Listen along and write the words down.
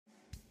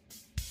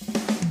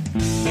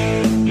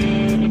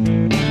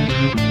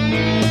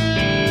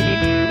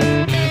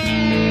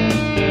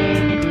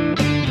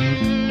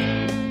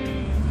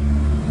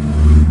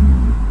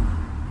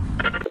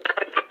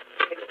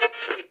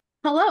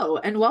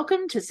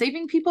welcome to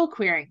Saving People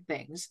Queering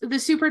Things, the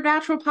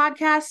supernatural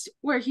podcast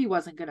where he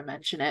wasn't going to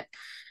mention it.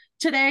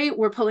 Today,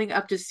 we're pulling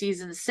up to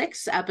season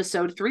 6,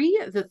 episode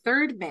 3, The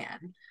Third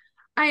Man.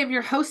 I am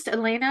your host,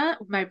 Elayna.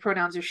 My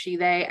pronouns are she,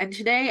 they, and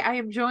today I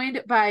am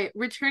joined by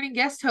returning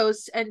guest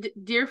hosts and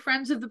dear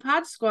friends of the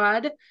pod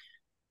squad,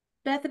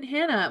 Beth and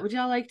Hannah. Would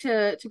y'all like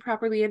to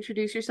properly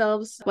introduce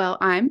yourselves? Well,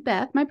 I'm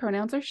Beth. My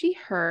pronouns are she,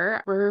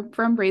 her. We're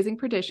from Raising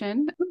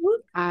Perdition.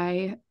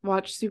 I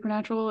watched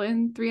Supernatural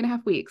in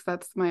 3.5 weeks.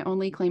 That's my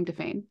only claim to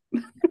fame.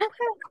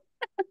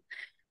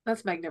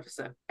 That's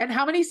magnificent. And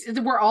how many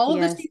were all of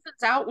the Yes.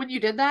 seasons out when you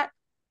did that?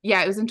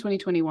 Yeah, it was in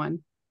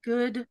 2021.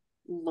 Good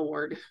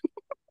Lord.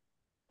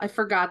 I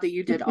forgot that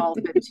you did all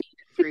 15 in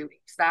 3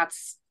 weeks. That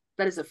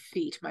is a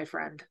feat, my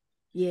friend.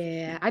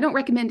 Yeah, I don't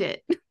recommend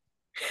it.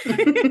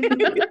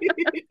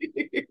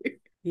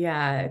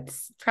 Yeah,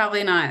 it's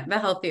probably not the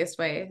healthiest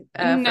way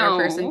for No. a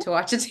person to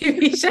watch a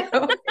TV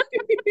show.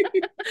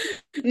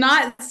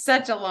 Not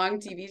such a long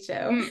TV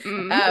show.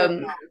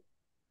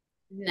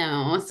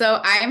 No. So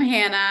I'm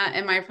Hannah,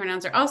 and my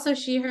pronouns are also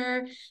she,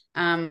 her.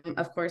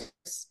 Of course,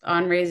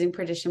 on Raising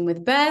Perdition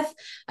with Beth.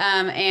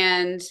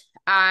 And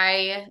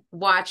I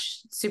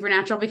watched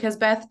Supernatural because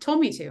Beth told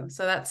me to.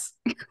 So that's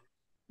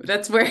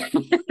where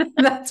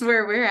that's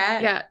where we're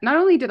at. Yeah, not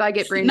only did I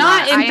get brain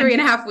Not rot, in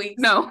 3.5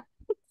 weeks. No.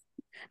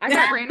 I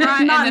got brain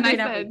rot, Not and then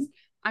in I 3.5 said, weeks.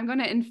 I'm going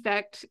to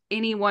infect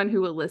anyone who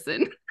will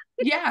listen.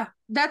 Yeah,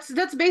 that's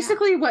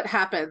basically what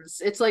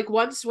happens. It's like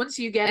once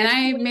you get And it,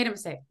 I made a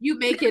mistake. you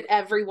make it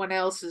everyone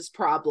else's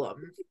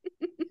problem.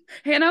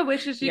 Hannah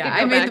wishes she could go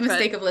I made back, the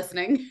mistake of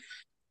listening.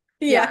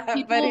 Yeah,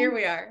 But here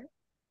we are.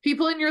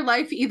 People in your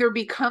life either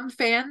become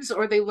fans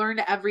or they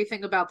learn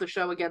everything about the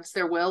show against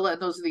their will,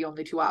 and those are the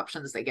only two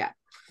options they get.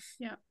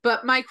 Yeah.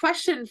 But my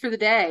question for the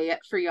day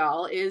for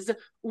y'all is,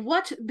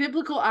 what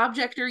biblical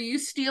object are you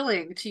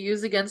stealing to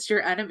use against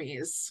your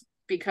enemies?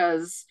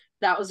 Because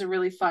that was a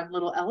really fun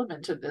little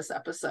element of this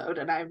episode,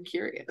 and I'm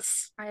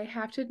curious. I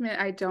have to admit,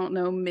 I don't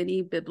know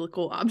many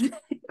biblical objects.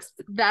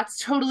 That's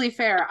totally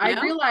fair. I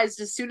No? realized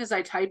as soon as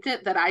I typed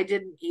it that I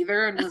didn't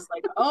either, and was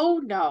like,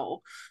 oh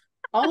no.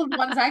 All of the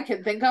ones I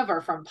can think of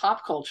are from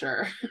pop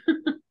culture.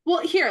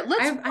 Well, here,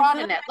 let's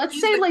broaden it. Let's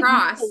say like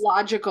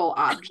mythological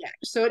object.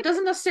 So it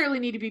doesn't necessarily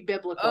need to be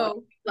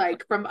biblical,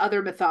 like from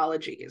other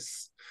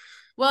mythologies.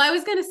 Well, I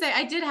was going to say,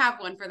 I did have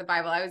one for the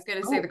Bible. I was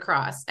going to say the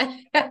cross.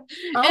 And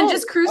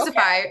just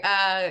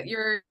crucify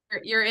your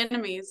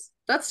enemies.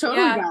 That's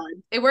totally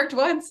valid. It worked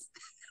once.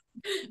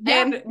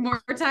 And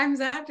more times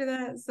after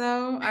that.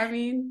 So, I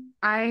mean,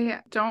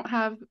 I don't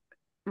have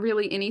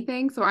really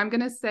anything. So I'm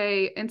going to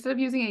say, instead of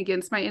using it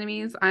against my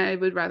enemies, I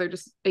would rather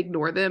just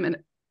ignore them and,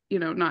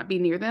 not be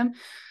near them.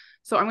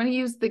 So I'm going to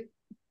use the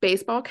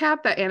baseball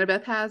cap that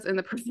Annabeth has in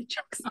the Percy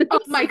Jackson. Oh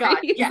my God.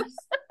 Yes.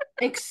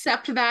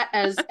 Accept that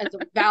as a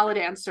valid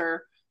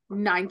answer.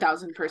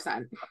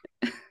 9,000%.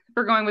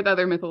 We're going with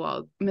other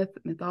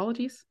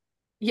mythologies.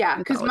 Yeah.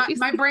 Because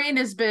my brain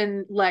has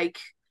been like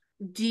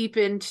deep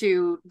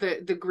into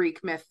the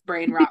Greek myth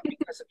brain rot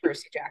because of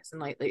Percy Jackson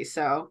lately.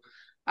 So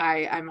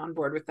I'm on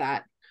board with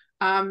that.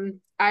 I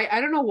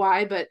don't know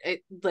why, but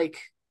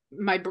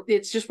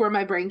it's just where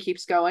my brain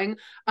keeps going.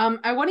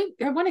 I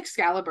want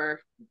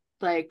Excalibur.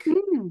 Like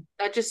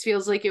that just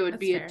feels like it would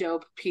be fair. A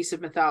dope piece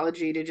of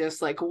mythology to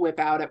just like whip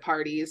out at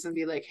parties and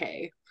be like,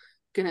 hey,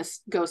 gonna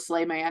go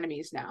slay my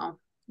enemies now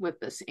with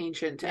this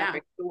ancient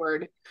epic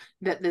sword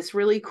that this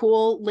really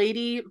cool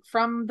lady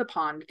from the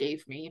pond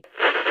gave me.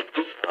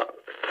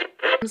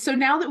 So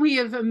now that we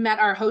have met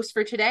our host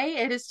for today,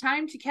 it is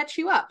time to catch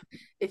you up.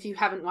 If you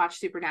haven't watched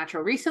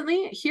Supernatural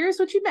recently, here's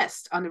what you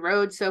missed on the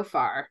road so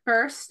far.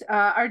 First,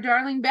 our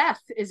darling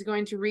Beth is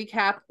going to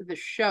recap the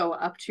show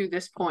up to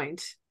this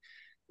point,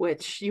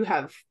 which you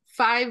have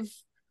 5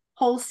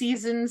 whole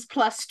seasons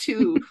plus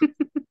 2.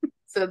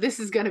 So this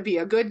is going to be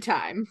a good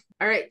time.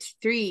 All right,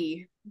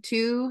 3,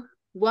 2,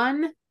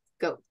 1,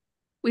 go.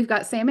 We've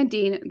got Sam and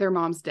Dean. Their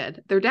mom's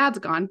dead. Their dad's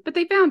gone, but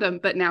they found him,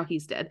 but now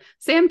he's dead.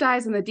 Sam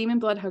dies in the Demon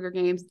Blood Hunger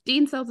Games.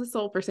 Dean sells his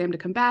soul for Sam to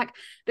come back.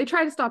 They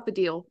try to stop the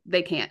deal.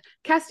 They can't.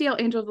 Castiel,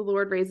 Angel of the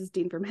Lord, raises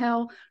Dean from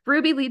hell.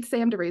 Ruby leads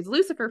Sam to raise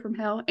Lucifer from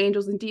hell.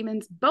 Angels and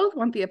demons both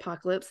want the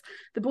apocalypse.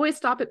 The boys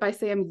stop it by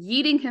Sam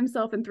yeeting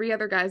himself and 3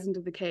 other guys into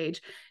the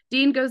cage.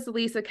 Dean goes to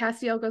Lisa.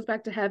 Castiel goes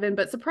back to heaven,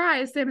 but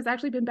surprise, Sam has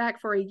actually been back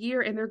for a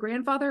year and their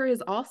grandfather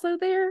is also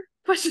there?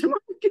 Question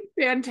mark.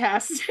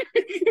 Fantastic.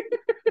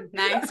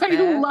 Nice. I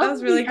love that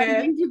was really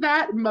good. To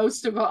that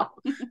most of all.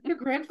 Your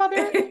grandfather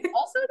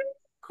also did?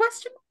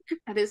 Question mark.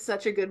 That is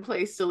such a good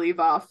place to leave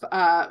off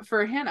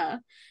for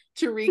Hannah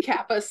to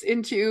recap us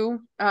into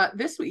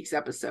this week's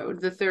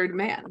episode, The Third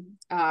Man.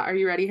 Are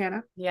you ready,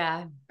 Hannah?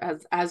 Yeah.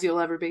 As you'll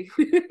ever be.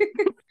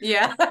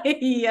 Yeah.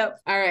 Yep.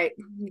 All right.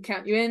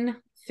 Count you in.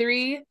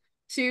 3,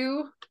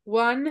 2,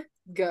 1,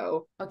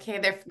 go. Okay,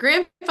 their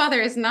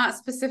grandfather is not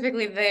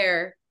specifically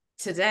there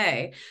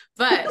today,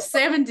 but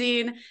Sam and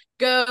Dean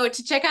go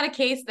to check out a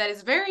case that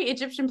is very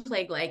Egyptian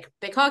plague-like.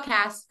 They call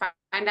Cass,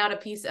 out a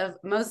piece of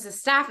Moses'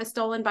 staff is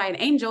stolen by an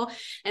angel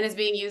and is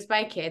being used by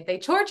a kid. They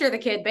torture the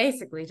kid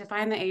basically to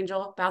find the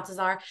angel,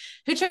 Balthazar,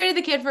 who traded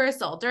the kid for his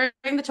soul. During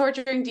the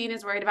torturing, Dean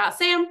is worried about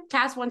Sam.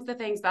 Cass wants the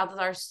things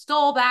Balthazar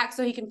stole back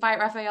so he can fight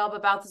Raphael,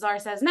 but Balthazar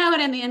says no,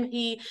 and in the end,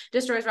 he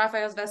destroys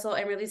Raphael's vessel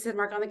and releases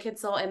Mark on the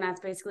kid's soul, and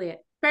that's basically it.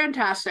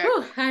 Fantastic.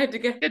 Whew, I had to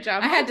get good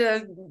job. I had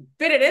to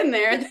fit it in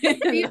there.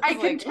 I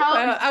can tell.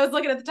 I was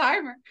looking at the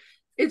timer.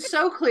 It's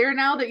so clear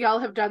now that y'all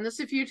have done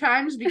this a few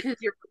times because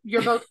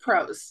you're both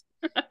pros.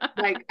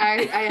 Like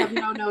I have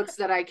no notes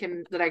that I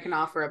can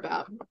offer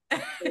about.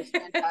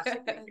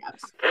 Fantastic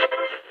recaps.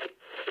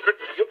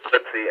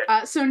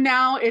 So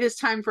now it is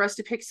time for us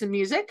to pick some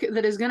music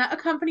that is going to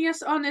accompany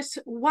us on this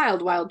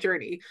wild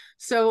journey.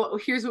 So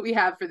here's what we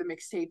have for the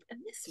mixtape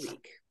this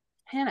week.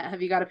 Hannah,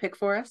 have you got a pick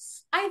for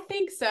us? I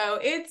think so.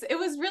 It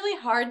was really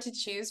hard to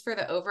choose for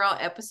the overall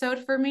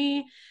episode for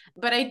me,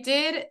 but I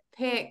did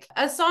pick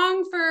a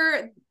song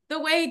for the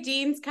way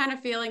Dean's kind of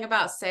feeling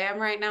about Sam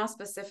right now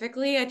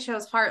specifically. I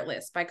chose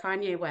Heartless by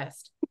Kanye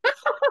West.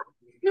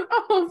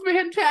 Oh,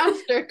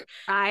 fantastic.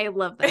 I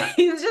love that.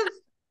 He's just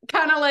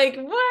kind of like,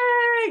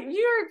 what?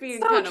 You're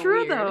being so kind of true,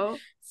 weird. though.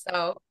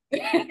 So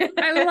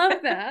I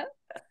love that.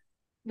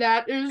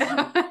 That is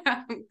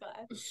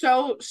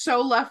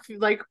so left.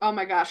 Like, oh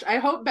my gosh. I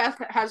hope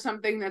Beth has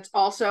something that's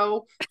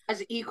also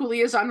as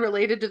equally as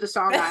unrelated to the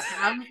song I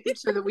have,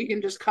 so that we can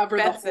just cover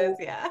Beth the whole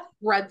says,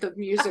 breadth of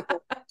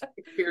musical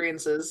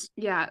experiences.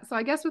 Yeah, so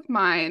I guess with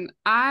mine,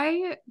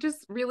 I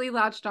just really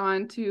latched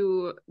on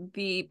to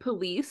the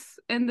police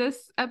in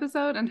this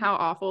episode and how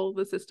awful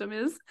the system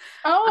is.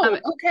 Oh,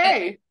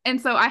 okay. And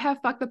so I have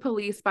Fuck the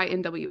Police by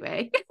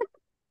NWA.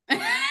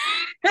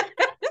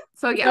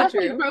 So yeah, That's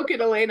true. Broken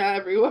Elayna,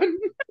 everyone.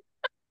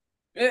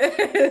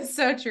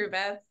 So true,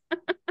 Beth.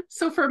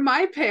 So for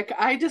my pick,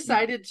 I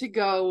decided to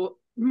go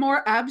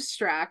more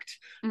abstract,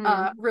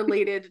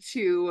 related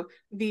to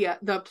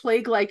the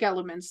plague-like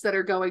elements that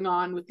are going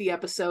on with the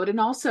episode, and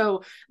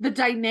also the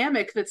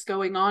dynamic that's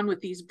going on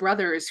with these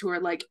brothers who are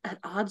like at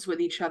odds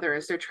with each other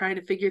as they're trying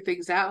to figure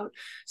things out.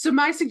 So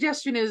my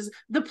suggestion is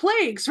The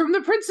Plagues from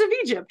the Prince of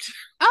Egypt.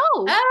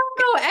 Oh,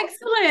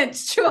 excellent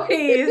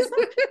choice.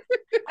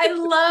 I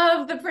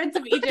love the Prince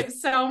of Egypt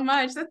so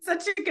much. That's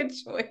such a good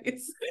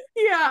choice.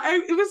 Yeah,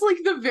 it was like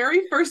the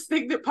very first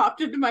thing that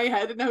popped into my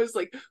head, and I was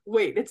like,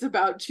 wait, it's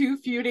about two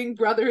feuding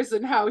brothers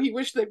and how he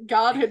wished that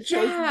God had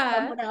chosen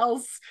someone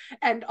else.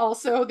 And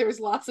also there's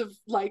lots of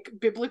like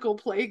biblical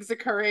plagues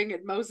occurring,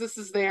 and Moses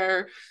is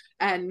there,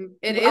 and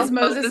it is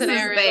Moses and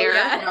Aaron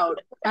there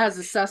as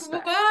a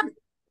suspect.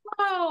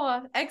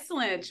 Wow,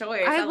 excellent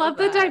choice. I love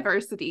the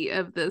diversity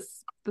of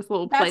this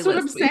little playlist. That's what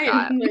I'm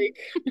saying. Like,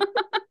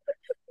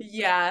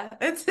 yeah,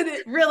 it's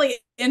a really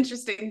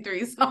interesting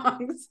 3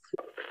 songs.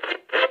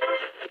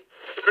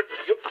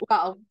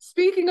 Well,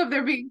 speaking of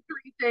there being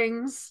 3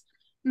 things,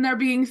 and there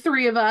being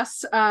 3 of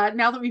us,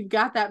 now that we've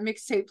got that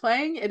mixtape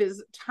playing, it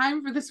is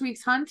time for this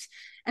week's hunt.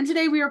 And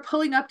today we are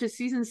pulling up to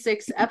season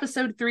 6,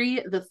 episode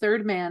 3, The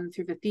Third Man,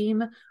 through the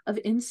theme of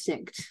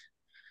instinct.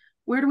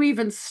 Where do we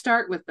even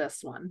start with this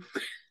one?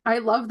 I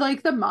love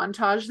like the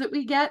montage that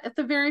we get at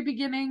the very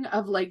beginning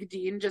of like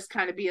Dean just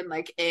kind of being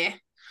like,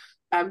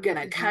 I'm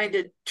gonna kind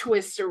of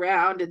twist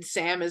around, and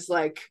Sam is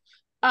like,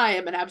 I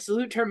am an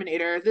absolute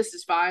Terminator. This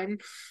is fine.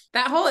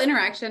 That whole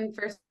interaction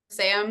for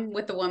Sam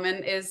with the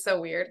woman is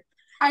so weird.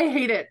 I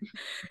hate it.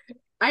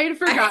 I had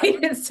forgotten I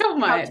hate it so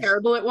much. How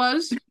terrible it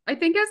was. I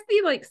think as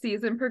the like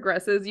season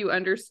progresses, you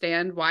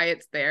understand why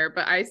it's there,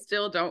 but I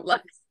still don't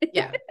like it.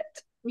 Yeah.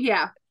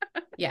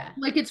 Yeah.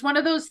 Like it's one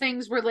of those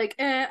things where like,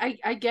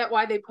 I get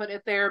why they put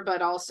it there,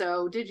 but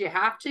also, did you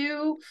have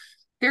to?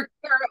 There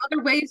are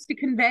other ways to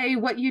convey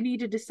what you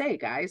needed to say,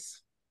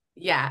 guys.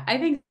 Yeah, I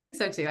think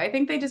so too. I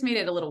think they just made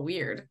it a little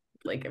weird,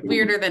 like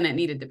weirder than it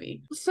needed to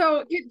be.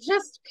 So it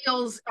just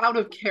feels out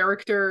of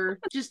character.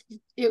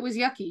 It was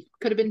yucky.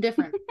 Could have been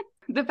different.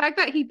 The fact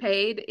that he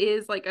paid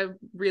is like a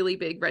really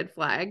big red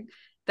flag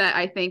that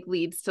I think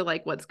leads to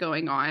like what's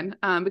going on.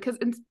 Because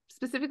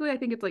specifically, I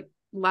think it's like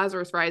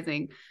Lazarus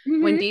Rising,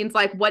 when Dean's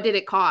like, what did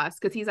it cost?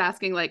 Because he's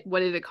asking like,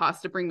 what did it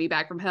cost to bring me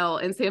back from hell?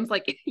 And Sam's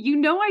like,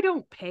 I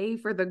don't pay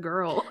for the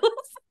girls.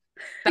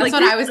 That's like,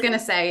 what I was gonna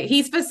say.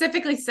 He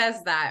specifically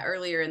says that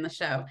earlier in the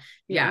show.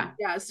 Yeah.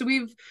 So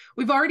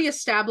we've already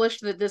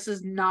established that this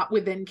is not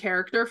within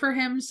character for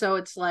him. So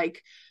it's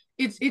like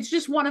it's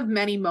just one of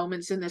many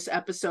moments in this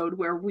episode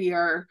where we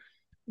are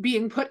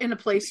being put in a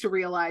place to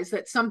realize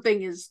that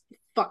something is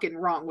fucking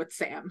wrong with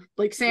Sam.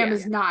 Like Sam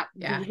is not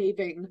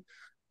behaving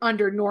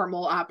under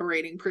normal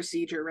operating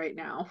procedure right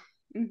now.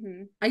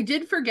 I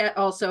did forget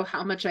also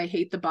how much I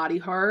hate the body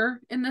horror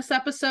in this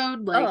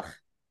episode. Like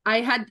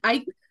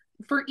I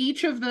for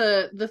each of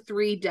the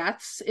 3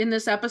 deaths in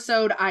this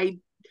episode, I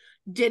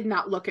did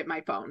not look at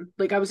my phone.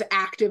 Like I was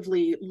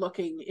actively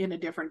looking in a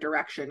different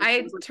direction.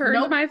 I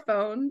turned my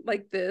phone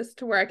like this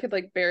to where I could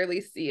like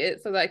barely see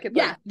it so that I could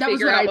like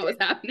figure out what was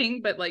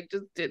happening, but like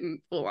just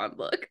didn't full on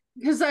look.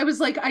 Because I was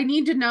like, I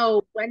need to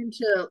know when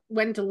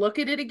to look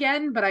at it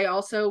again, but I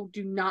also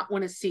do not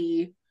want to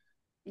see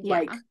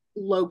like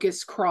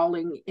locusts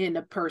crawling in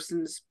a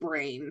person's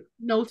brain.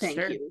 No, thank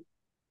you.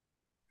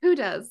 Who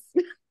does?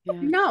 Yeah.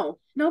 No,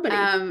 nobody.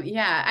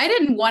 Yeah, I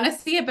didn't want to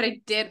see it, but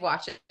I did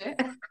watch it.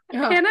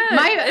 Hannah,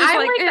 I'm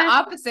like the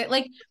opposite.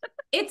 Like,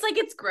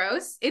 it's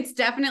gross. It's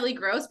definitely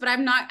gross, but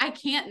I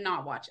can't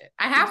not watch it.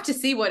 I have to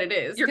see what it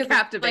is. You're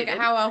captivated. Like,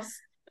 how else?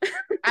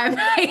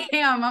 I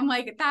am. I'm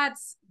like,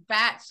 that's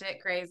batshit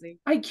crazy.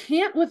 I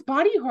can't with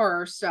body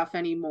horror stuff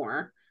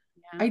anymore.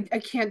 Yeah. I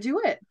can't do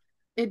it.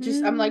 It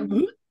just, I'm like,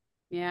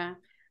 yeah.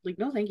 Like,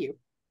 no, thank you.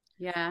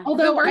 Yeah.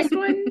 Although the worst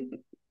one,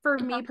 for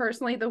me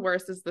personally, the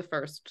worst is the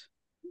first.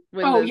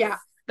 Yeah.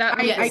 That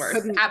I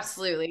couldn't.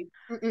 Absolutely.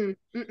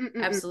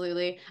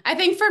 Absolutely. I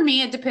think for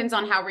me, it depends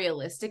on how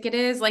realistic it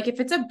is. Like, if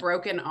it's a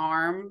broken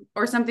arm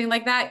or something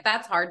like that,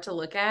 that's hard to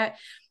look at,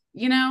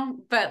 you know,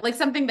 but like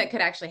something that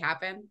could actually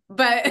happen.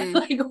 But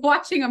like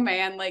watching a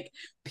man like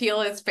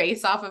peel his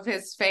face off of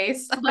his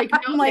face, like,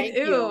 I'm like,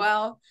 ooh,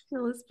 well,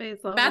 peel his face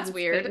off. That's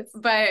weird, face.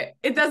 But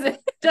it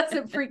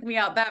doesn't freak me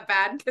out that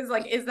bad, because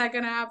like, is that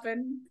gonna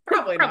happen?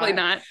 Probably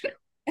not.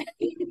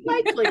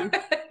 Likely.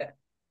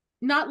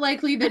 Not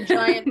likely that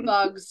giant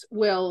bugs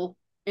will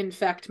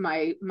infect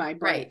my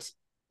brain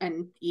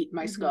and eat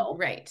my skull.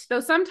 Right. So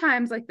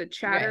sometimes, like the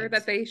chatter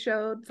that they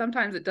showed,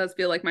 sometimes it does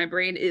feel like my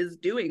brain is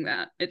doing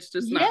that. It's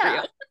just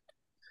not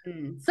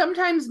real.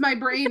 Sometimes my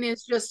brain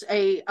is just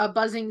a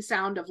buzzing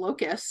sound of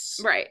locusts.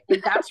 Right.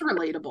 That's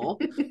relatable.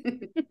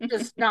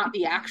 Just not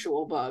the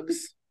actual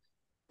bugs.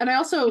 And I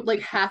also like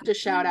have to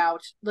shout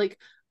out, like,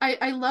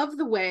 I love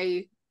the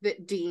way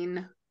that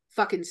Dean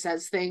fucking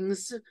says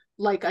things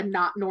like a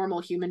not normal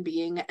human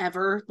being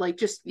ever. Like,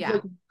 just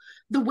like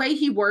the way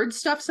he words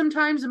stuff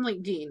sometimes, I'm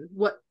like, Dean,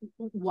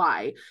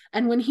 why?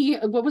 And when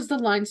what was the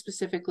line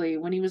specifically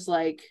when he was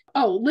like,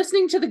 oh,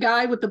 listening to the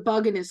guy with the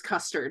bug in his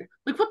custard,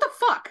 like, what the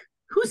fuck?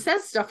 Who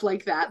says stuff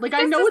like that? Like,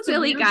 I know it's a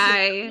silly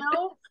guy,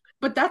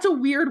 but that's a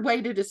weird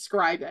way to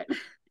describe it.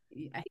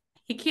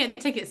 He can't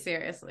take it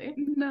seriously.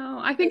 No,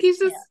 I think he's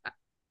just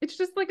it's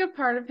just like a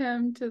part of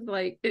him to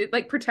like, it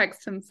like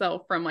protects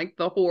himself from like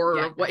the horror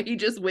of what he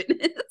just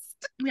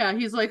witnessed. Yeah,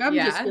 he's like, I'm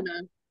just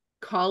gonna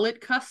call it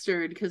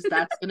custard because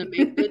that's gonna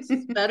make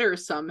it better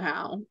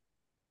somehow.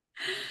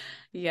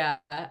 Yeah,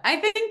 I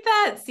think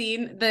that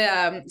scene,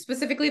 the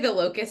specifically the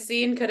locust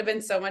scene, could have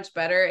been so much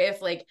better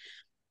if like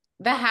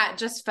the hat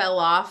just fell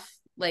off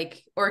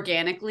like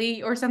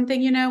organically or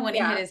something, you know, when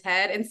he hit his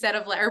head, instead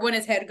of or when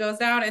his head goes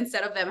down,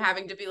 instead of them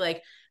having to be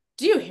like,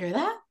 do you hear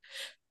that?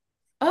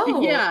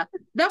 Oh yeah,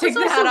 that was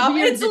also that off.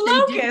 Weird. It's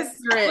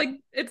locust.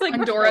 It's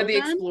like Dora the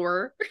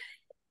Explorer.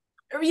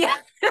 Yeah,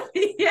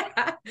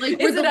 yeah. Like,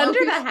 is it under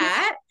the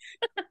hat?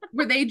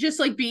 Were they just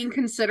like being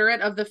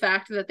considerate of the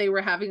fact that they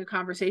were having a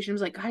conversation? It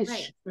was like,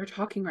 guys, they're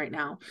talking right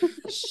now.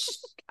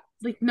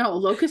 Like, no,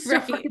 locusts are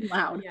fucking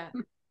loud.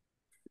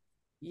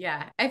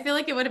 Yeah, I feel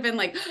like it would have been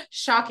like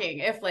shocking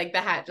if like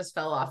the hat just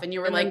fell off and you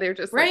were like, they're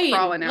just like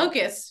crawling out.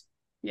 Locust.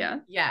 Yeah,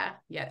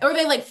 or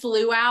they like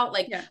flew out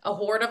like a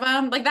horde of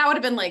them. Like, that would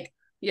have been like.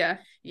 Yeah.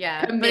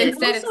 But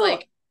instead it's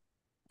like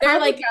they're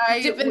like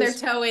dipping their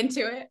toe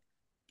into it.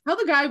 How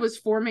the guy was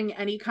forming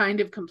any kind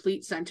of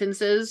complete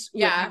sentences.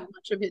 How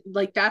much of it,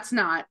 like, that's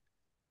not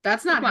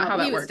how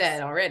that he was works.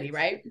 Dead already,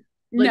 right?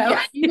 Like, no,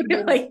 he would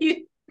have been like,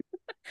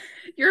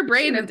 your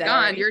brain is gone.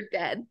 Already. You're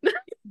dead.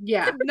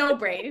 Yeah, no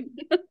brain,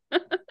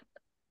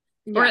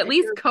 or at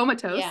least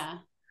comatose.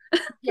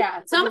 Yeah,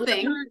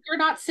 something. You're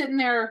not sitting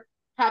there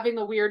having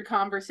a weird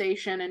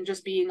conversation and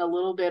just being a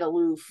little bit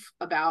aloof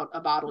about a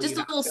bottle. Just a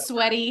little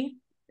sweaty.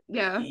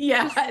 Yeah.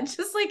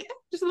 Just like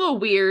just a little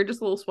weird,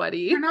 just a little sweaty.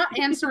 You're not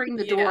answering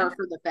the door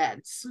for the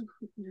feds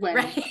when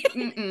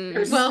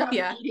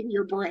you're eating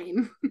your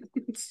brain.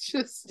 It's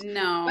just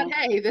no. But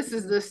hey, this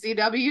is the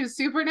CW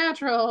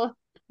Supernatural.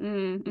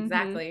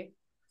 Exactly.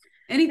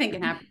 Anything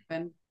can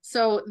happen.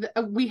 So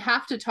we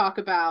have to talk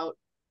about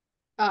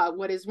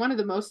what is one of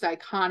the most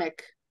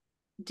iconic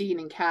Dean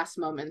and Cass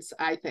moments,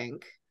 I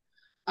think.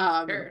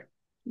 Sure.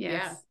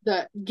 Yes.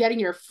 The getting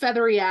your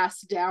feathery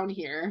ass down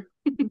here.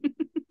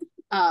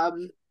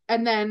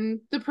 And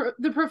then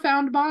the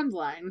profound bond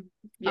line.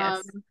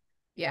 Yes.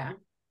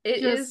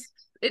 It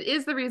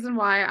is the reason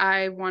why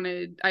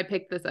I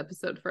picked this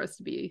episode for us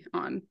to be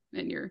on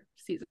in your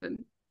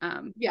season.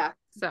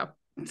 So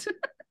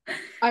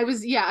I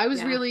was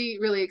really,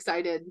 really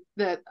excited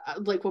that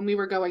like when we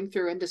were going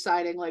through and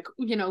deciding like,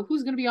 you know,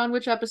 who's going to be on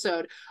which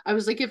episode, I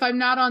was like, if I'm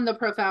not on the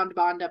profound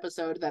bond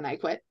episode, then I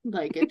quit.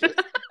 Like, it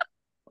just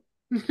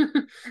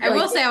I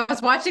will say I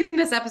was watching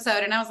this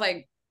episode and I was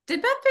like,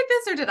 did Beth pick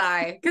this or did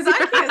I? Because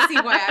I can't see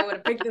why I would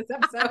have picked this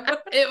episode.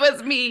 It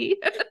was me.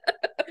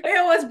 It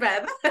was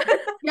Beth.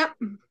 Yep.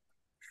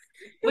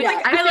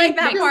 Like, I like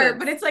that part,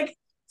 but it's like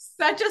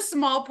such a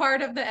small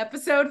part of the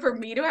episode for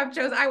me to have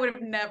chosen. I would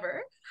have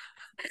never.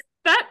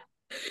 That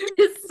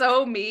is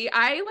so me.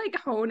 I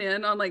like hone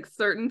in on like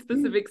certain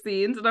specific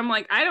scenes and I'm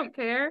like, I don't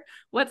care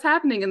what's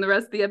happening in the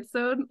rest of the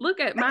episode. Look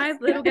at my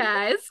little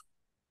guys.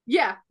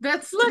 Yeah,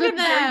 that's at them.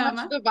 very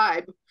much the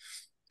vibe.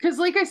 Because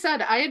like I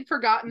said, I had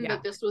forgotten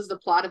that this was the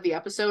plot of the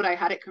episode. I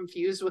had it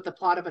confused with the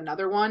plot of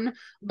another one,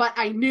 but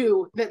I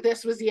knew that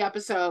this was the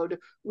episode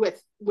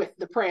with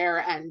the prayer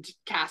and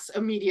Cass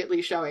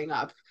immediately showing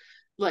up.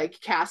 Like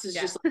Cass is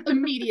just like,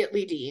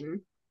 immediately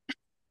Dean.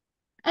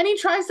 And he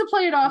tries to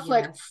play it off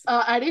like,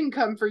 I didn't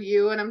come for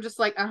you. And I'm just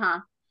like,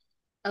 a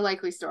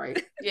likely story.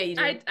 Yeah, you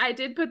did. I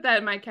did put that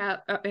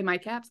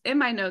in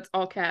my notes,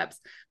 all caps.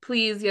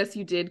 Please, yes,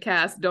 you did,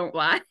 Cass. Don't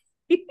lie.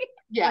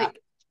 Yeah. Like,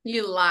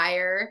 you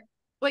liar.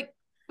 Like,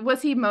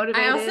 was he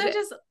motivated? I also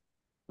just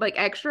like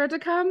extra to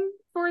come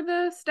for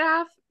the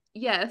staff?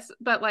 Yes,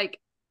 but like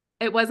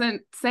it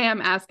wasn't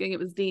Sam asking, it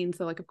was Dean,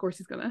 so like of course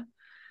he's gonna.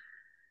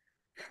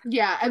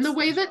 Yeah, and the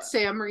way that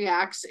Sam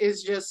reacts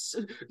is just,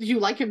 you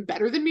like him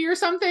better than me or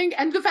something?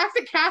 And the fact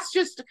that Cass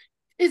just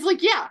is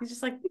like, yeah. He's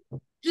just like,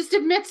 just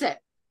admits it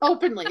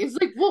openly. It's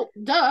like, well,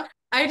 duh.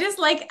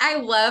 I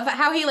love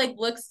how he like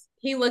looks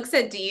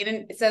at Dean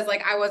and says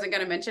like, I wasn't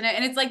going to mention it.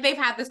 And it's like, they've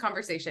had this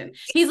conversation.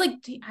 He's like,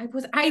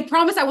 I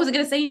promise I wasn't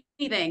going to say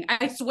anything.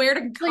 I swear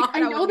to God. Like, I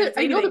know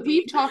that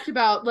we've talked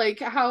about like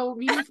how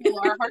meaningful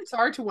our hearts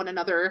are to one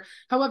another.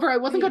 However, I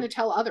wasn't going to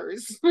tell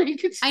others.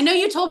 Like, I know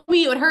you told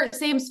me it would hurt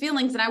Sam's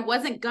feelings and I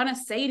wasn't going to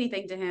say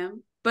anything to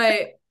him,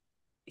 but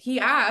he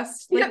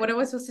asked, like, what am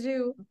I supposed to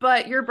do?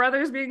 But your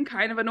brother's being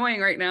kind of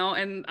annoying right now,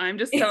 and I'm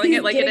just telling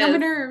it like it is. On my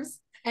nerves.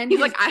 And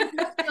he's like,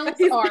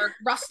 skills are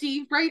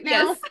rusty right now.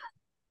 Yes.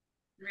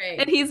 Right.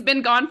 And he's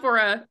been gone for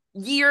a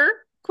year,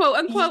 quote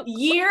unquote.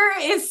 Year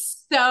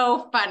is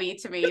so funny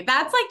to me.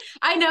 That's like,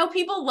 I know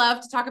people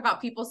love to talk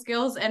about people's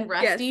skills and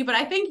rusty, but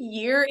I think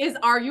year is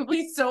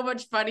arguably so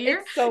much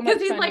funnier. It's so much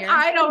funnier. He's like,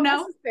 I don't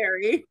know.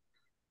 Necessary.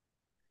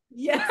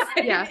 Yes.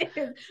 Yeah.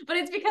 But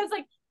it's because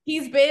like,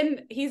 he's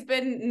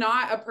been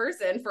not a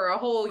person for a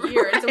whole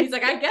year. And so he's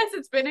like, I guess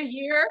it's been a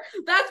year.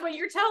 That's what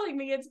you're telling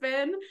me it's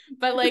been.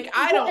 But like,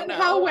 I don't know.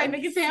 How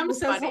when Sam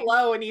says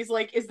hello and he's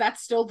like, is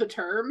that still the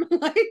term?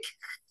 Like,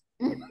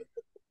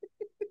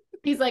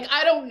 he's like,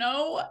 I don't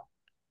know.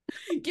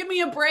 Give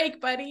me a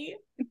break, buddy.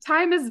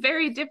 Time is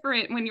very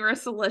different when you're a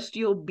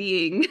celestial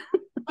being.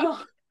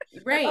 Oh,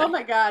 right. Oh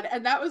my God.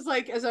 And that was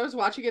like, as I was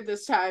watching it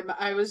this time,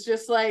 I was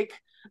like,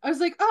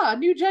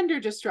 new gender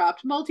just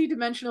dropped.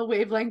 Multi-dimensional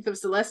wavelength of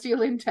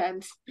celestial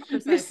intent.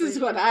 Precisely. This is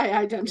what I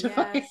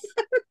identify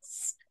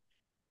as.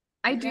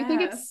 I do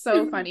think it's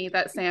so funny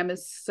that Sam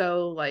is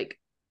so like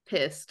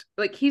pissed.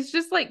 Like he's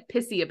just like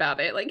pissy about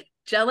it. Like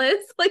jealous.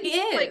 Like he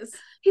is.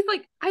 He's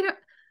like, I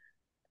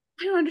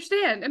don't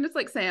understand. And it's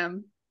like,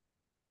 Sam,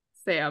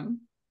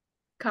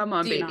 come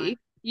on, baby.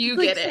 You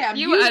get it. Sam,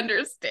 you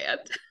understand.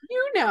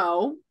 You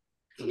know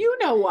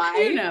why.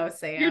 You know,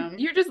 Sam.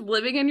 You're just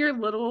living in your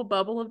little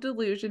bubble of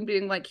delusion,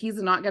 being like,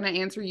 he's not going to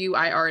answer you.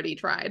 I already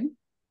tried.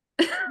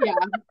 Yeah.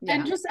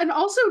 And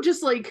also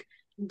just like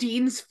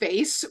Dean's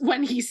face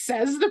when he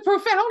says the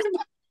profound.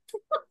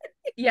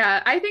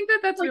 Yeah, I think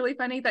that's like, really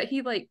funny that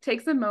he like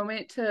takes a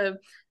moment to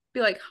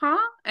be like, huh?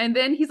 And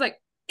then he's like,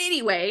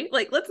 anyway,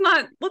 like let's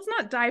not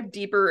dive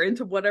deeper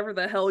into whatever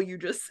the hell you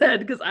just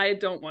said, because I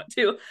don't want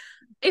to.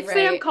 If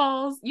Sam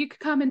calls, you could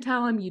come and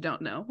tell him you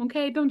don't know.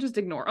 Okay, don't just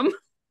ignore him.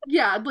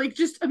 Yeah, like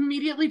just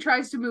immediately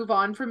tries to move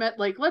on from it.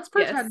 Like, let's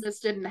pretend this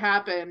didn't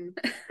happen.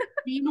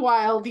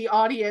 Meanwhile, the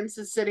audience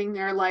is sitting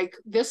there like,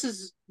 this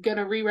is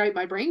gonna rewrite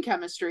my brain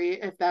chemistry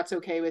if that's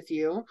okay with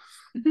you.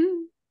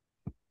 Mm-hmm.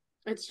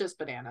 It's just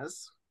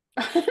bananas.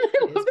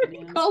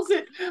 He calls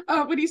it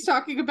when he's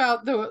talking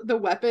about the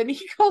weapon,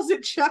 he calls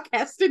it Chuck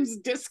Heston's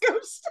disco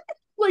stick.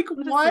 Like,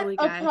 what a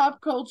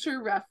pop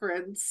culture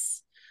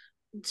reference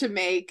to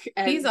make.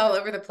 And he's all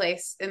over the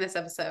place in this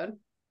episode.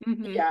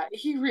 Mm-hmm. Yeah,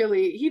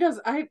 he does.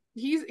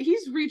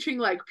 He's reaching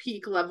like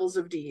peak levels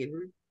of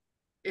Dean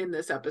in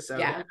this episode.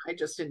 Yeah, and I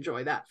just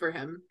enjoy that for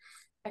him.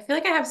 I feel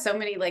like I have so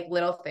many like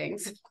little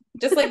things,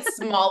 just like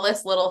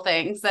smallest little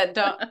things that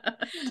don't.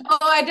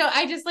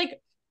 I just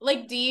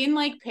like Dean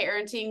like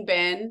parenting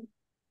Ben,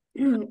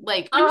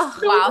 like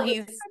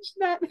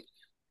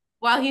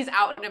while he's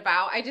out and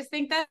about. I just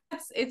think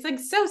it's like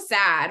so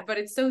sad, but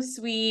it's so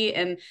sweet.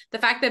 And the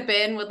fact that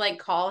Ben would like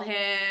call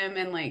him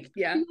and like,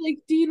 like,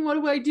 Dean,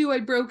 what do? I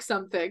broke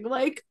something.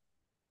 Like,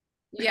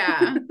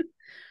 yeah.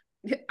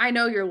 I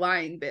know you're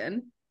lying,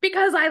 Ben,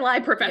 because I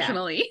lie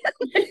professionally.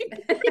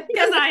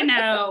 Because I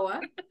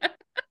know.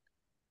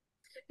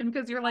 And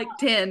because you're like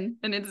 10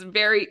 and it's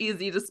very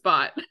easy to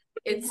spot.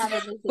 It's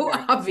so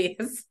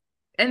obvious.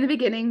 In the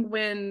beginning,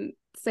 when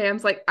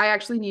Sam's like, I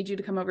actually need you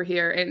to come over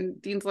here,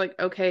 and Dean's like,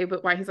 okay,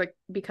 but why? He's like,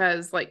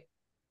 because like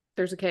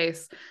there's a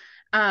case.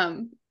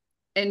 And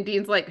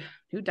Dean's like,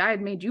 who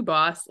died made you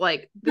boss?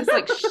 Like this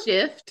like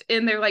shift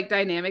in their like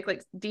dynamic.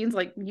 Like Dean's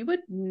like, you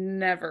would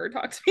never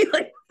talk to me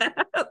like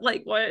that.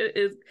 Like, what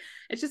is,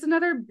 it's just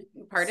another,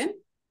 pardon?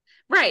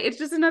 Right. It's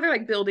just another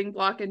like building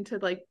block into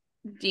like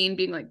Dean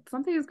being like,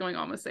 something is going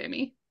on with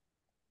Sammy.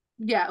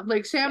 Yeah.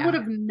 Like Sam would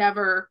have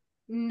never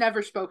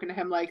spoken to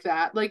him like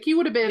that. Like he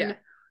would have been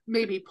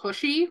maybe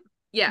pushy.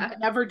 Yeah. But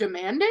never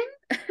demanding.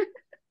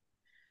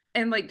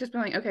 And like just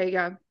being like, okay,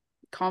 yeah,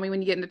 call me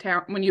when you get into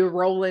town, when you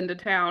roll into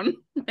town.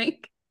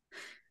 Like,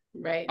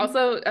 Right.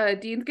 Also,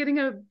 Dean's getting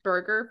a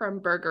burger from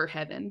Burger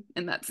Heaven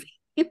in that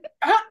scene.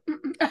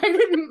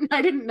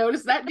 I didn't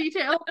notice that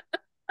detail.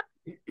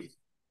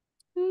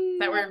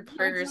 That where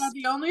burgers That's not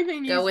the only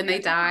thing go when they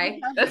die.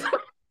 That's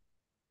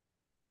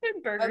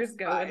burgers That's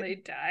go fine. when they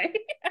die.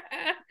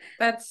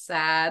 That's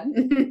sad.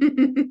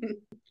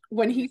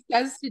 When he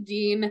says to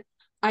Dean,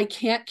 I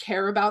can't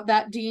care about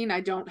that, Dean. I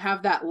don't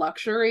have that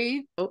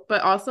luxury.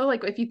 But also,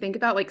 like, if you think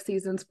about like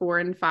seasons 4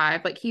 and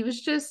 5, like he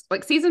was just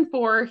like season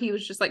 4, he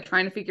was just like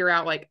trying to figure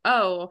out like,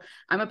 oh,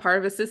 I'm a part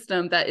of a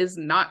system that is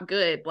not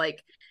good.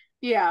 Like,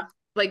 yeah,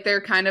 like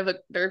they're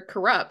they're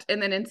corrupt.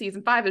 And then in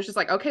season 5, it's just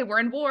like, okay, we're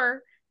in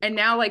war. And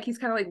now like he's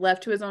kind of like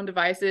left to his own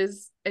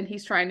devices and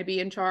he's trying to be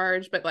in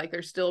charge, but like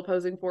there's still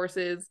opposing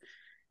forces.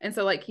 And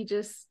so like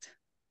he's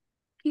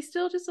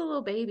still just a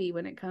little baby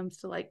when it comes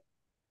to like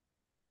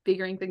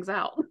figuring things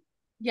out.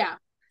 Yeah.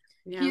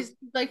 He's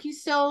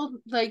still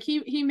like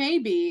he may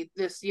be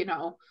this, you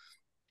know,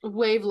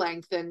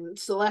 wavelength and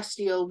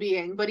celestial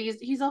being, but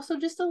he's also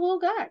just a little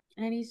guy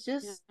and he's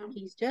just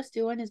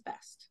doing his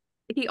best.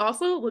 He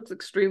also looks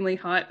extremely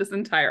hot this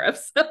entire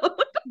episode.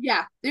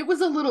 Yeah, it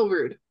was a little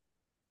rude.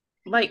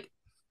 Like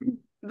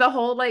the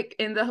whole like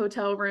in the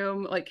hotel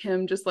room, like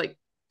him just like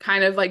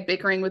kind of like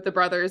bickering with the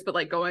brothers, but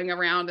like going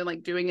around and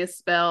like doing his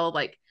spell,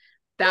 like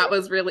that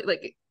was really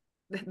like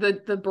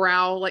the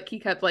brow, like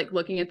he kept like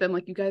looking at them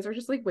like, you guys are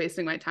just like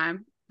wasting my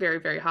time. Very,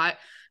 very hot.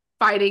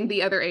 Fighting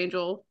the other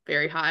angel,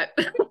 very hot.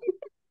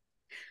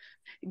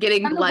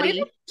 Getting and bloody.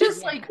 The way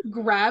just like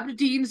grabbed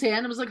Dean's hand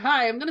and was like,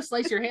 hi, I'm gonna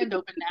slice your hand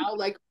open now.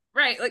 Like,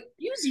 right, like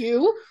use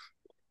you.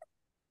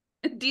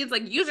 Dean's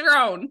like, use your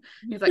own.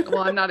 He's like,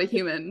 well, I'm not a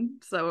human,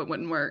 so it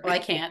wouldn't work. Well, I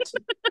can't.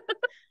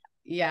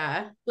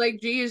 Yeah. Like,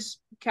 geez,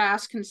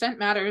 Cass, consent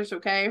matters,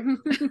 okay?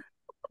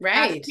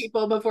 Right. Ask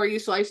people before you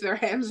slice their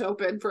hands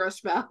open for a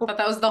spell. But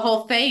that was the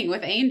whole thing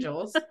with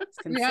angels. It's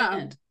consent.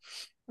 Yeah.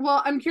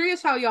 Well, I'm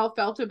curious how y'all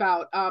felt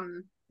about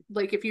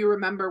like if you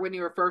remember when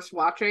you were first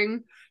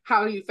watching,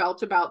 how you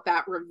felt about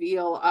that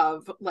reveal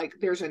of like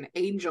there's an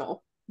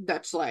angel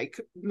that's like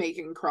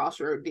making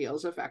crossroad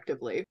deals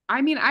effectively.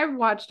 I mean, I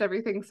watched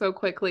everything so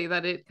quickly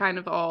that it kind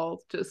of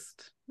all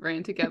just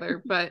ran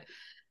together, but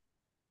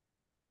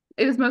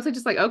it was mostly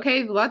just like,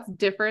 okay, well, that's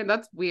different.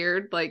 That's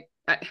weird. Like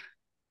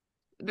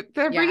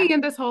they're bringing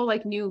in this whole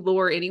like new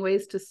lore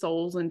anyways to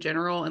souls in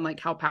general and like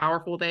how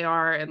powerful they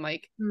are and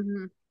like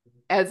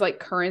as like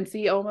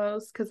currency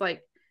almost. Cause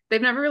like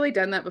they've never really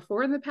done that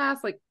before in the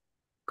past. Like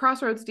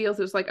crossroads deals,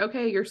 it was like,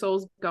 okay, your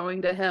soul's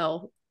going to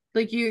hell.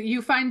 Like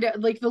you find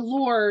it like the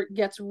lore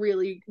gets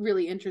really,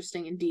 really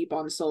interesting and deep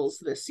on souls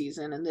this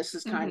season. And this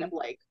is kind of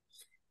like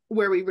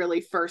where we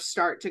really first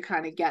start to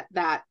kind of get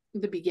that,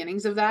 the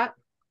beginnings of that.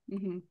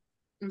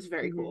 It's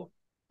very cool.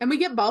 And we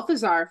get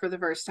Balthazar for the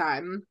first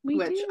time,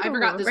 which I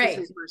forgot this was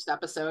his first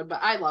episode,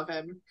 but I love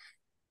him.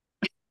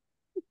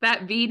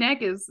 That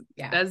V-neck is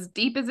as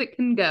deep as it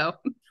can go.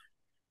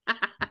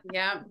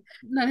 Yeah.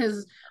 That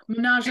his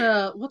menage,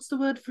 what's the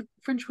word for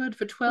French word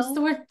for 12?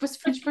 What's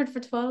French word for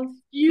 12?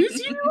 Use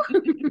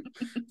you?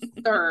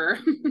 Sir.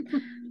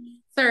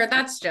 Sir,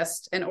 that's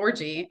just an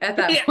orgy at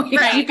that point.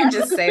 Right. You can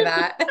just say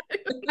that.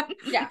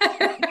 Yeah.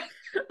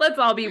 Let's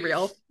all be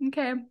real.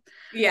 Okay.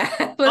 Yeah.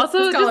 Let's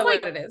call it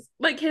like, what it is.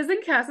 Like his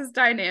and Cass's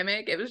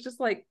dynamic, it was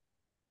just like,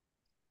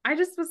 I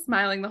just was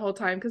smiling the whole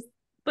time because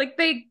like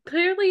they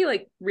clearly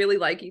like really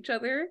like each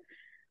other.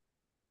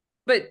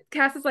 But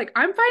Cass is like,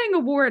 I'm fighting a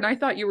war and I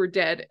thought you were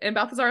dead. And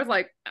Balthazar is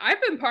like,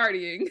 I've been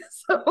partying.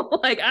 So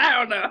like, I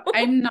don't know.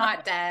 I'm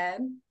not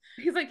dead.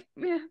 He's like,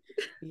 yeah.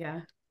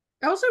 Yeah.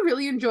 I also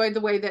really enjoyed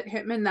the way that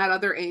him and that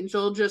other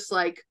angel just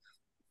like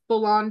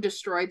full on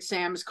destroyed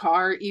Sam's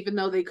car, even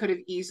though they could have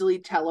easily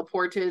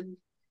teleported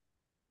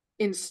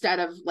instead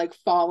of like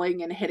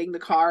falling and hitting the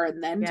car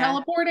and then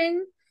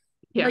teleporting.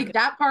 Yeah. Like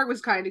that part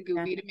was kind of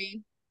goofy to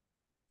me.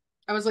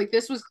 I was like,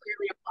 this was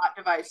clearly a plot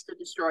device to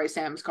destroy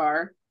Sam's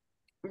car.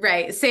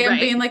 Right. Sam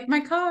being like, my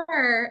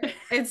car.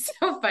 It's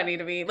so funny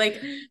to me. Like,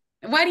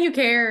 why do you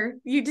care?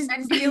 You just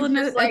feel in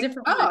a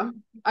different way. Oh,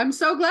 I'm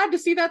so glad to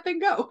see that thing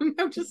go.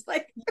 I'm just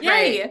like,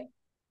 yay.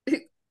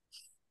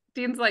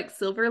 Dean's like,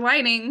 silver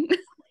lining.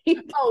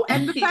 Oh,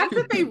 and the fact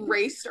that they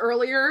raced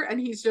earlier and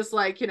he's just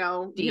like, you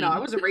know, I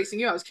wasn't racing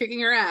you, I was kicking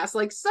your ass.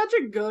 Like such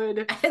a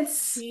good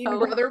so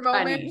brother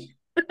moment.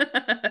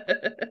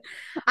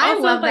 I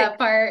love that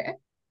part.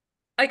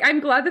 Like, I'm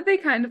glad that they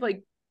kind of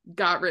like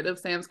got rid of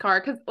Sam's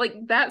car because like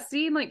that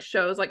scene like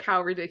shows like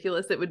how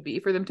ridiculous it would be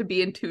for them to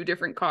be in two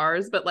different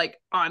cars but like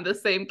on the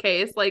same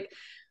case. Like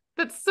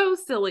that's so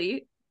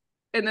silly.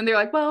 And then they're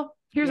like, well,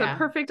 here's a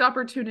perfect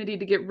opportunity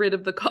to get rid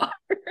of the car.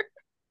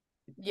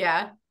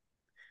 Yeah.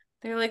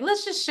 They're like,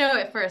 let's just show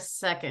it for a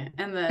second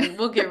and then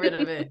we'll get rid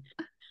of it.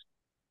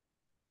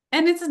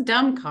 And it's a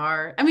dumb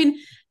car. I mean,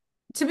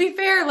 to be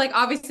fair, like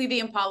obviously the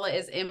Impala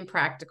is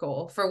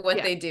impractical for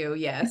what they do,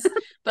 yes.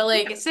 But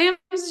like Sam's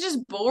is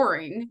just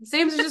boring.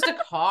 Sam's is just a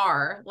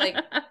car. Like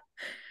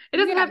it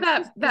doesn't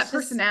have that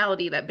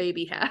personality that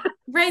baby had.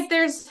 Right.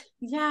 There's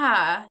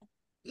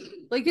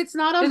like it's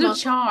not a muscle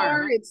charm.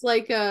 car. It's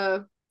like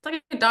a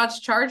like a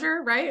Dodge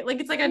Charger, right? Like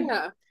it's like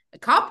a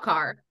cop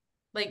car.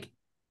 Like,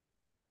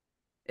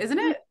 isn't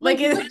it? Like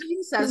what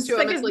Dean says to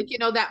him, it's like,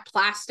 that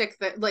plastic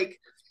that like,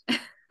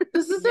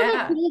 this isn't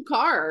a cool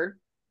car.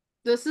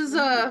 This is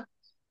a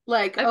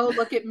like, oh,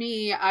 look at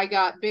me, I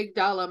got big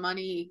dollar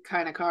money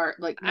kind of car.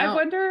 Like, no. I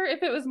wonder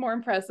if it was more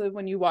impressive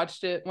when you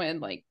watched it when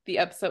like the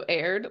episode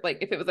aired, like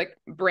if it was like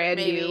brand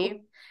new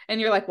and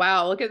you're like,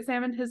 wow, look at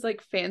Sam and his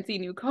like fancy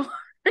new car.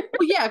 Well,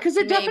 yeah, because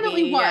it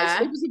definitely was.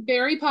 Yeah. It was a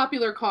very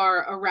popular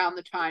car around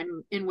the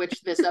time in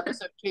which this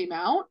episode came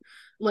out.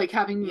 Like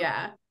having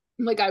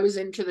like I was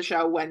into the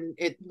show when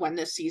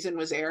this season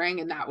was airing,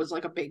 and that was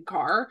like a big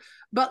car.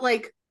 But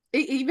like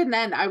even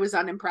then I was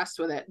unimpressed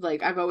with it.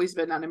 Like I've always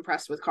been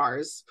unimpressed with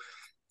cars.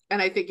 And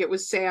I think it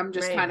was Sam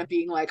just kind of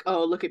being like,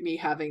 oh, look at me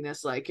having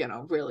this like,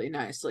 really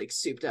nice, like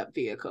souped up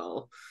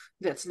vehicle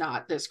that's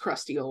not this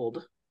crusty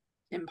old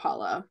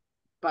Impala.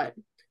 But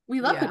we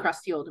love the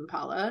crusty old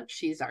Impala.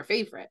 She's our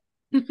favorite.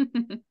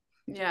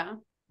 Yeah.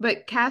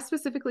 But Cass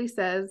specifically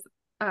says,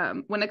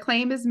 when a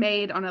claim is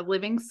made on a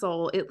living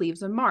soul, it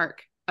leaves a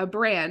mark, a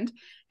brand.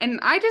 And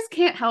I just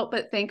can't help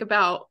but think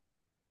about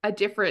a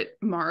different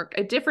mark,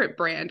 a different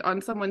brand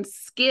on someone's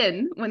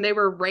skin when they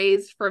were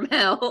raised from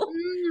hell.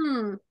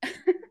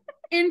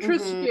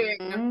 Interesting.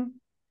 Mm-hmm.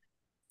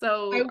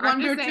 So I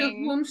wonder to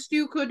whom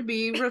Stu could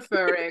be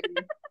referring.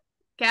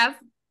 Cass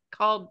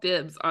called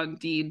dibs on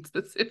Dean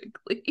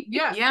specifically.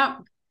 Yeah.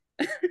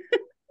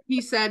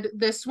 He said,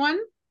 this one,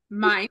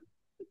 mine.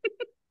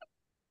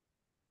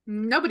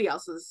 Nobody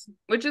else's.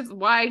 Which is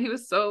why he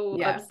was so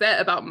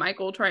upset about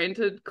Michael trying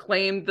to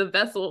claim the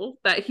vessel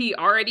that he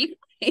already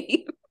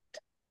claimed.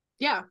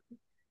 Yeah.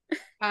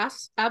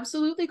 Cass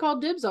absolutely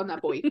called dibs on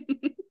that boy.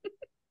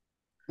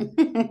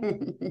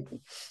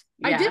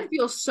 I did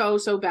feel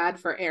so bad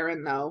for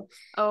Aaron though.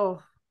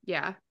 Oh,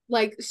 yeah.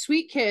 Like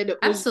Sweet Kid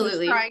was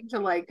just trying to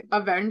like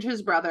avenge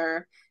his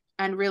brother,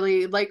 and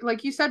really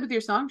like you said with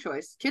your song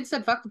choice, kid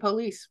said fuck the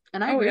police,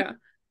 and I agree. Yeah.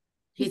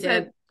 He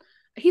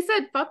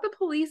said fuck the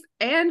police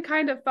and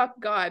kind of fuck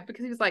God,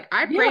 because he was like,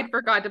 I prayed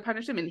for God to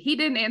punish him and he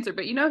didn't answer,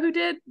 but you know who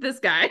did? This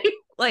guy.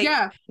 Like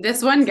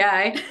this one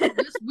guy.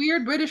 This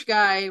weird British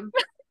guy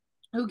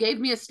who gave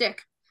me a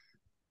stick.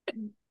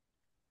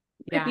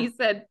 Yeah. He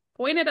said,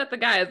 pointed at the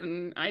guys,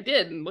 and I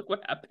did, and look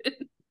what happened.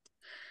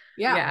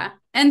 Yeah.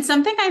 And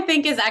something I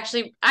think is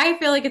actually, I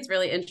feel like it's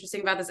really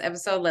interesting about this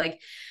episode, like,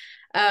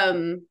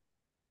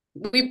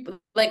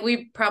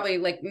 we probably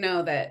like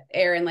know that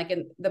Aaron, like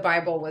in the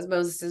Bible, was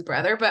Moses's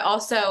brother, but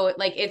also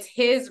like it's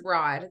his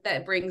rod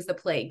that brings the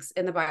plagues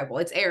in the Bible.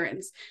 It's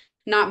Aaron's,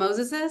 not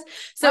Moses's.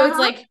 So it's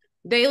like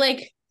they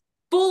like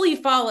fully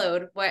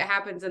followed what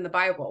happens in the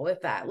Bible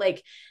with that.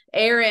 Like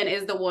Aaron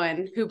is the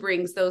one who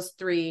brings those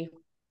 3,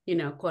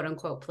 quote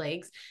unquote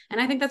plagues. And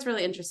I think that's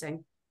really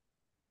interesting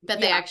that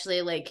they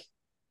actually like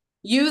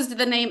used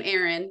the name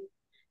Aaron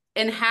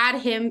and had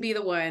him be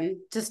the one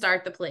to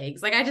start the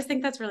plagues. Like, I just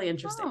think that's really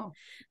interesting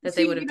that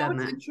they would have done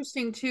that. It's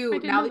interesting too.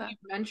 Now that you've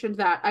mentioned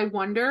that, I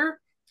wonder,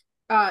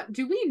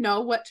 do we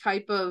know what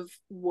type of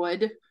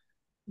wood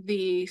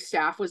the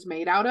staff was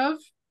made out of?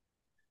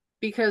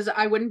 Because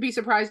I wouldn't be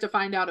surprised to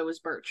find out it was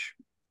birch.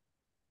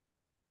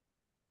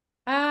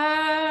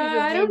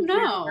 I don't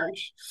know.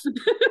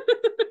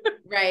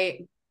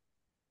 Right.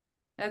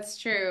 That's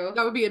true.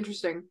 That would be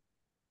interesting.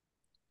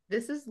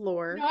 This is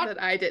lore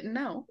that I didn't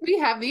know. We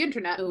have the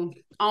internet. Ooh,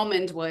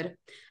 almond wood.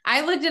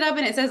 I looked it up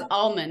and it says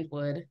almond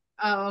wood.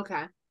 Oh,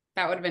 okay.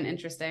 That would have been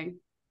interesting.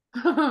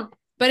 But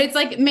it's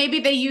like maybe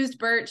they used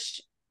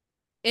birch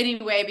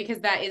anyway,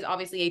 because that is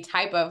obviously a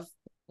type of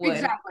wood.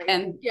 Exactly.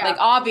 And like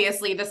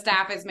obviously the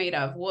staff is made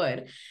of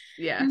wood.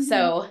 Yeah.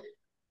 So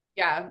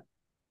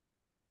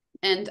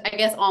and I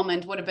guess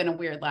Almond would have been a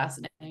weird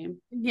last name.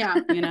 Yeah.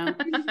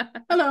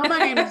 Hello, my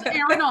name is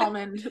Aaron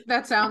Almond.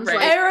 That sounds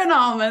like Aaron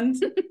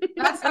Almond.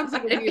 That sounds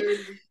like a weird.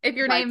 If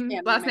your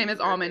last name is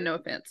Almond, no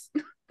offense.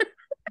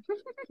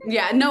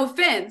 Yeah, no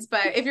offense,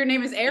 but if your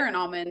name is Aaron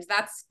Almond,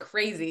 that's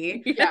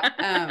crazy. Yeah,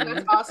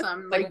 that's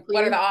awesome. Like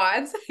what are the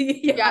odds?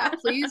 Yeah,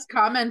 please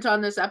comment on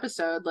this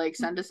episode. Like,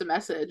 send us a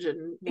message,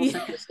 and we'll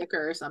send you a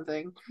sticker or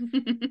something.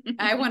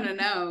 I want to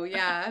know.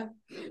 Yeah,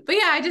 but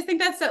yeah, I just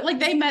think that's like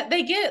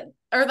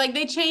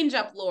they change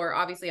up lore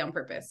obviously on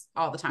purpose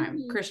all the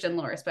time, Christian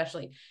lore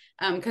especially,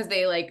 because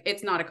they like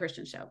it's not a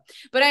Christian show.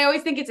 But I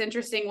always think it's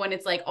interesting when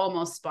it's like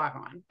almost spot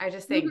on. I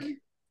just think when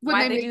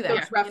why they do make that?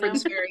 Those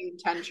reference very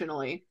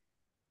intentionally.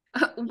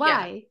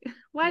 Why?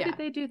 Why did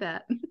they do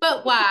that?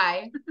 But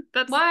why?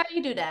 Why do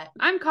you do that?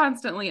 I'm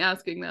constantly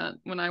asking that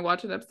when I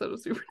watch an episode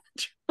of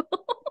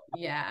Supernatural.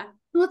 Yeah.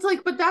 Well, it's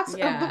like, but that's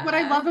but what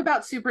I love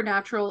about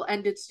Supernatural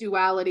and its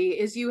duality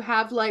is you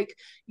have like,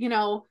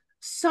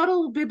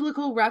 subtle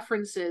biblical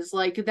references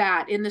like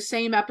that in the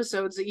same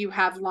episodes that you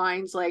have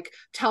lines like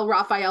 "Tell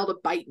Raphael to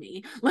bite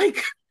me,"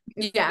 like.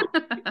 Yeah.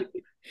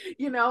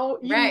 You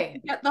right.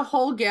 get the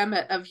whole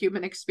gamut of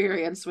human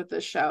experience with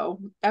this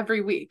show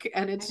every week,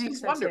 and it's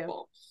just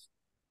wonderful.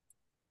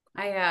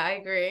 I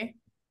agree.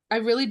 I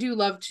really do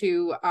love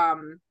to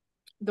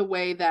the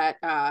way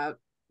that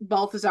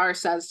Balthazar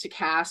says to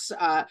Cass,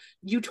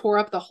 you tore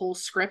up the whole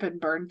script and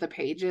burned the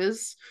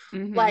pages.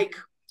 Mm-hmm. Like,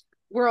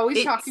 we're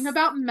always talking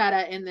about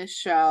meta in this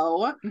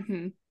show.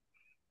 Mm-hmm.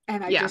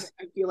 And I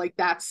feel like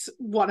that's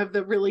one of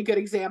the really good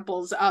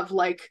examples of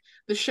like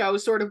the show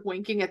sort of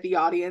winking at the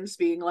audience,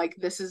 being like,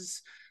 this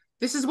is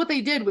what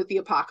they did with the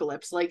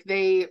apocalypse. Like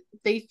they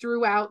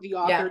threw out the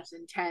author's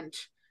intent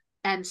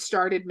and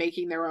started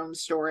making their own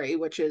story,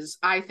 which is,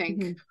 I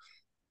think,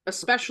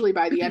 especially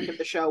by the end of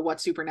the show, what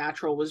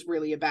Supernatural was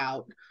really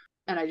about.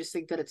 And I just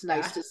think that it's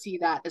nice to see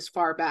that as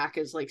far back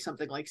as like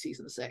something like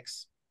season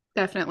 6.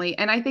 Definitely.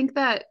 And I think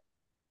that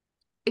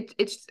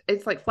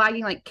it's like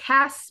flagging like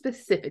Cass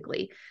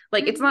specifically.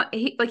 Like it's not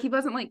he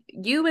wasn't like,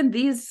 you and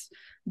these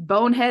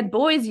bonehead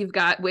boys you've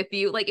got with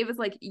you. Like it was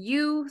like,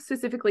 you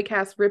specifically,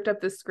 Cass, ripped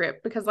up the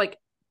script, because like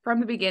from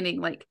the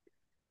beginning, like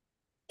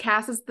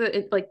Cass is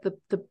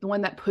the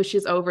one that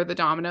pushes over the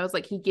dominoes.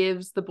 Like he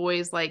gives the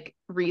boys like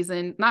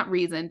not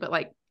reason, but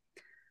like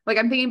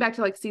I'm thinking back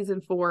to like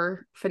season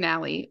 4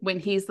 finale, when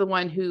he's the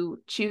one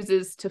who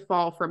chooses to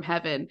fall from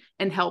heaven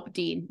and help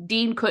Dean.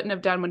 Dean couldn't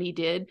have done what he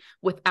did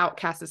without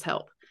Cass's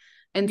help.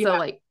 And so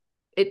like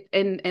it,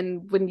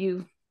 and when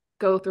you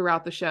go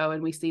throughout the show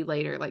and we see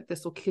later, like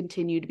this will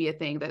continue to be a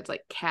thing that's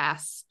like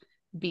Cass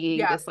being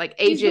this like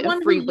agent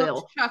of free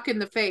will. Chuck in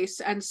the face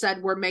and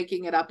said, we're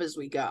making it up as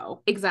we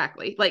go.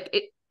 Exactly.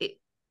 Like it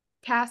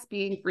Cass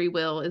being free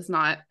will is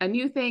not a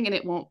new thing, and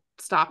it won't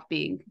stop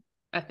being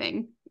a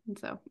thing. And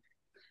so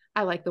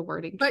I like the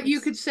wording. But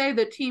you could say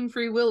that Team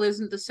Free Will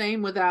isn't the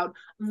same without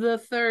the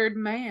third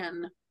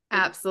man.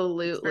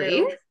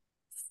 Absolutely.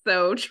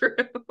 So true.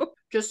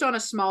 Just on a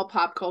small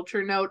pop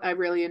culture note, I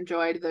really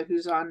enjoyed the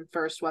who's on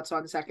first, what's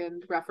on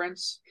second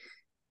reference.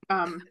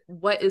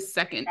 What is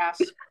second?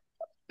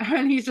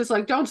 And he's just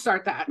like, don't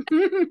start that.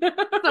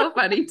 So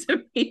funny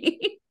to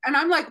me. And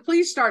I'm like,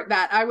 please start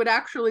that. I would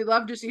actually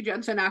love to see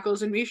Jensen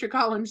Ackles and Misha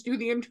Collins do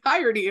the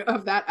entirety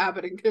of that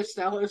Abbott and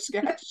Costello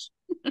sketch.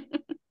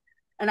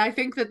 And I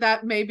think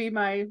that may be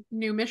my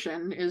new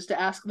mission, is to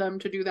ask them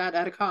to do that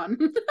at a con.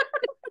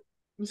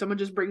 Someone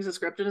just brings a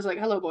script and is like,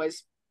 hello,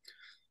 boys.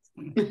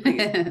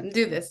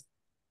 Do this.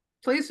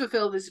 Please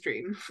fulfill this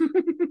dream.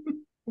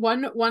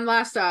 One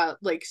last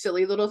like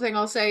silly little thing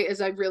I'll say is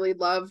I really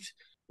loved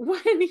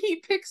when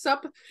he picks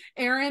up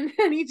Aaron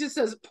and he just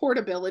says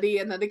portability,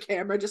 and then the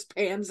camera just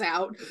pans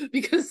out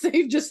because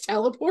they've just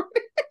teleported.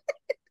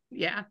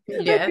 Yeah.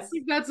 Yes.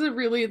 That's a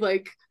really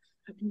like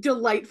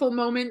delightful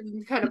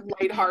moment, kind of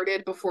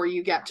lighthearted, before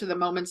you get to the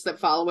moments that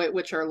follow it,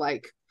 which are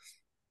like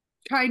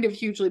kind of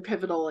hugely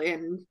pivotal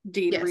in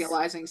Dean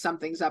realizing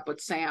something's up with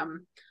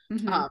Sam.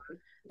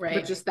 Right.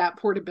 But just that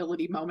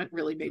portability moment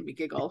really made me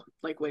giggle,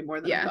 like way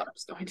more than I thought I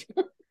was going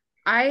to.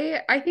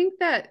 I think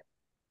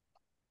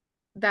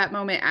that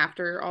moment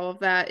after all of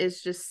that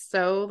is just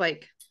so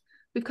like,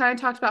 we've kind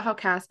of talked about how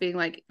Cass being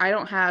like, I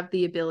don't have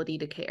the ability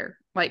to care.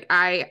 Like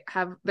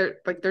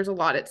there's a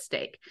lot at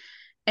stake.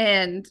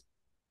 And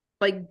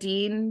like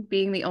Dean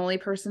being the only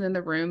person in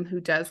the room who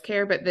does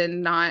care, but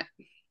then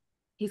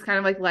he's kind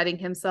of like letting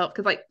himself,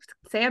 because like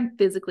Sam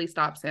physically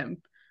stops him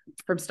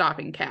from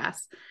stopping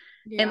Cass.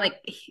 And like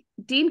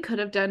Dean could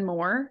have done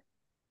more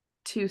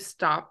to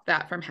stop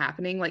that from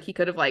happening. Like he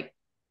could have like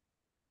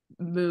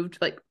moved,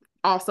 like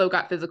also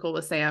got physical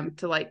with Sam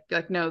to like be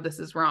like, no, this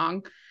is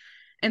wrong.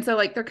 And so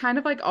like they're kind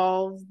of like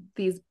all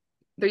these,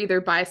 they're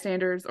either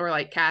bystanders or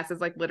like Cass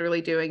is like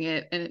literally doing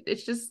it. And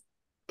it's just,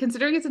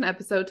 considering it's an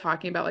episode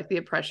talking about like the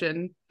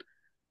oppression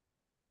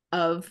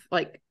of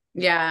like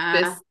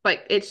this,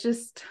 like it's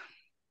just,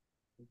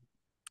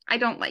 I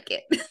don't like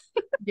it.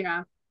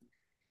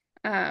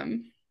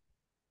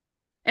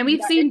 And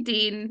we've seen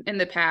Dean in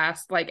the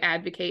past like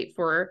advocate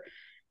for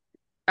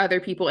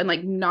other people and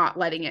like not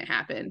letting it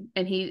happen,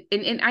 and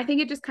I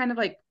think it just kind of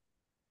like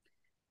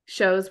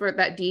shows where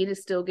that Dean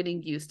is still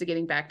getting used to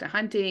getting back to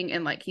hunting,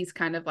 and like he's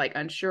kind of like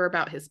unsure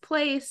about his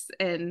place,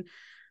 and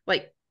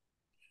like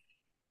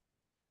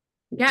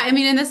I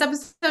mean, in this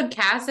episode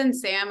Cass and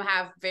Sam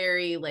have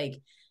very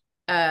like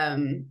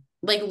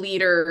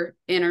leader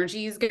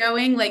energies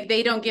going. Like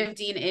they don't give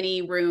Dean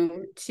any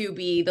room to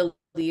be the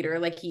leader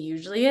like he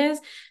usually is.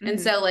 And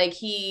so like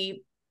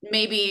he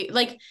maybe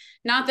like,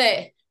 not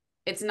that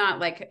it's not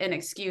like an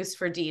excuse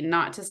for Dean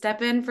not to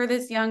step in for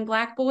this young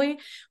Black boy,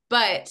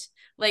 but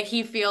like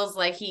he feels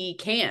like he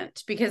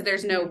can't because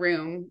there's no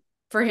room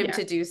for him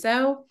to do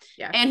so.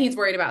 And he's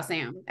worried about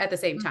Sam at the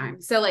same time.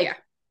 So like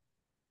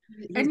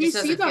and you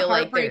see the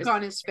heartbreak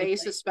on his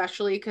face,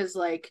 especially because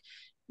like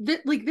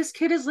this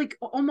kid is like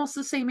almost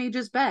the same age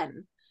as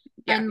Ben.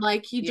 And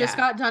like he just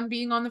got done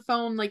being on the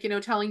phone, like, you know,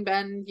 telling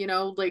Ben, you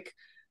know, like,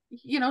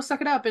 you know, suck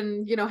it up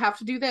and, you know, have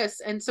to do this.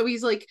 And so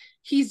he's like,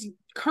 he's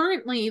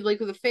currently like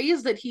the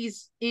phase that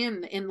he's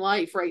in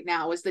life right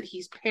now is that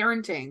he's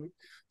parenting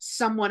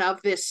someone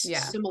of this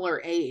similar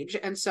age.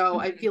 And so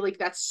I feel like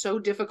that's so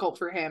difficult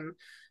for him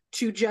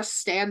to just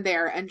stand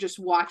there and just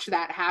watch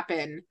that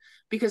happen,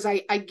 because I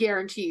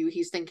guarantee you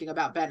he's thinking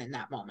about Ben in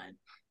that moment.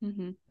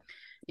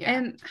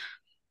 And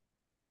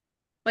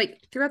like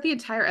throughout the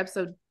entire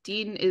episode,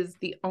 Dean is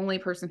the only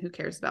person who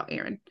cares about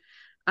Aaron.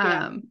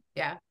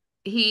 Yeah.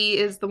 He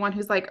is the one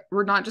who's like,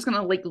 we're not just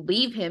gonna like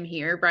leave him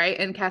here, right?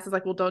 And Cass is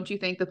like, well, don't you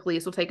think the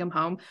police will take him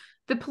home?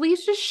 The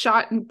police just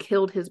shot and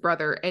killed his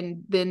brother,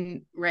 and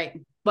then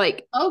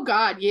like, oh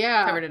god,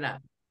 yeah,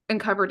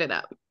 covered it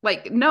up.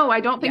 Like, no,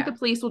 I don't think the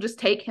police will just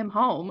take him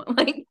home.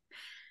 Like,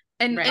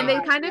 and they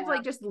kind of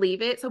like just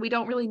leave it, so we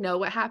don't really know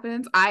what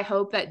happens. I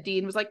hope that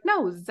Dean was like,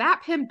 no,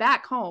 zap him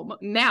back home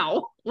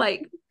now.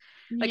 Like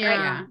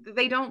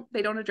they don't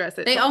address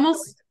it. They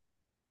almost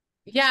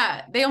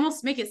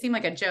make it seem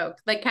like a joke.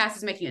 Like Cass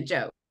is making a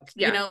joke.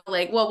 Yeah. You know,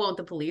 like, well, won't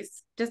the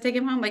police just take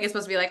him home? Like, it's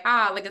supposed to be like,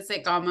 like a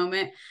sitcom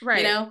moment, right?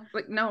 You know,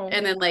 like, no.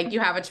 And then like you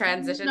have a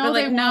transition, but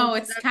like, no,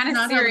 it's kind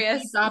of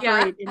serious.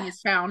 Operate in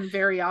this town,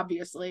 very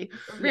obviously,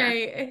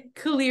 right?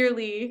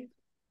 Clearly.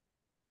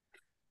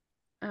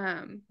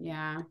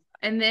 Yeah.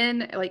 And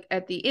then like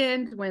at the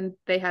end, when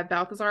they have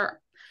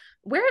Balthazar,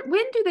 when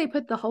do they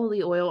put the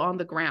holy oil on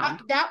the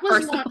ground? That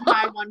was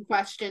my one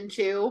question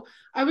too.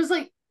 I was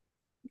like,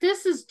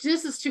 this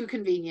is too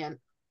convenient,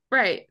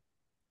 right?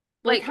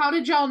 Like, how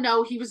did y'all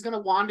know he was going to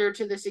wander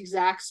to this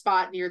exact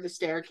spot near the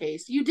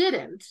staircase? You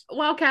didn't.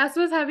 While Cass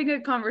was having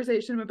a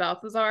conversation with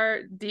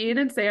Balthazar, Dean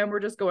and Sam were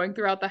just going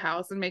throughout the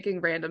house and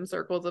making random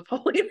circles of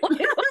holy oil.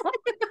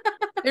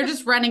 They're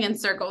just running in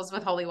circles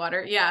with holy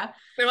water. Yeah.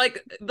 They're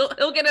like,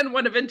 he'll get in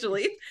one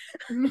eventually.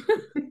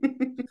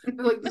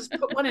 Like, just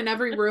put one in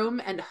every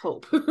room and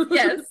hope.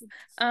 Yes.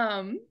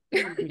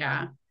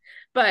 Yeah.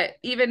 But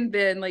even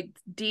then, like,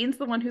 Dean's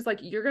the one who's like,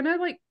 you're gonna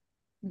like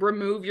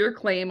remove your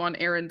claim on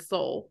Aaron's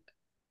soul.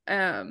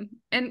 And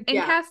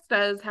Cass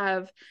does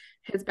have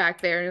his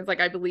back there, and it's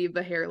like, I believe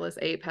the hairless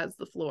ape has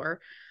the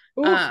floor.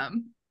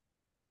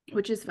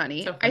 Which is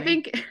funny. So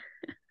funny.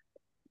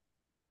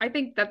 I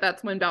think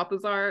that's when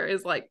Balthazar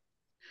is like,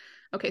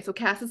 okay, so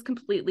Cass is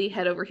completely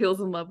head over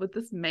heels in love with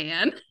this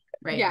man.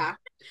 Right. Yeah.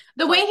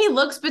 The way he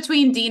looks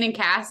between Dean and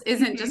Cass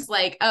isn't just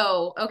like,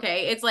 oh,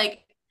 okay. It's like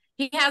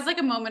he has like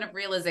a moment of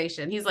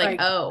realization. He's like,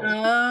 oh.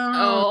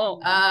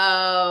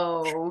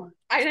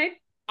 I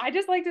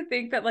just like to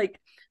think that like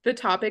the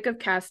topic of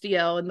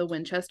Castiel and the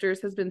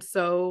Winchesters has been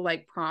so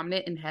like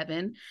prominent in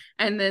heaven,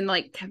 and then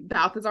like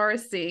Balthazar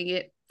is seeing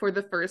it for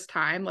the first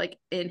time like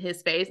in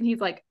his face, and he's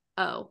like,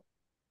 oh,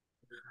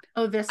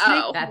 this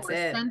makes more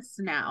sense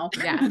now.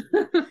 Yeah.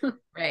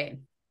 Right.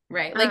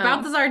 Like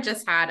Balthazar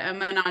just had a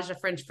menage a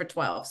French for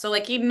 12. So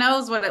like he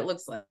knows what it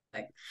looks like.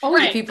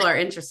 If people are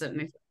interested in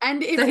it.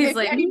 And if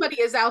like,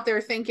 anybody is out there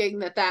thinking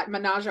that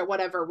menage a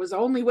whatever was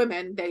only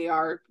women,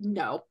 they're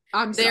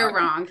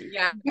wrong.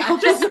 Yeah.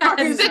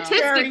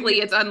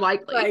 Statistically, it's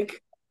unlikely.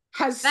 Like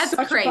has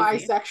such crazy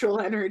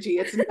bisexual energy.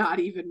 It's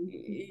not even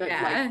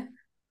like,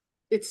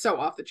 it's so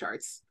off the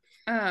charts.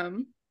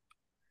 One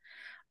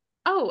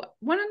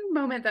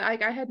moment that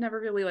I had never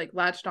really like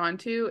latched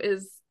onto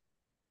is,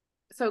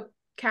 so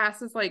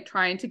Cass is like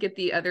trying to get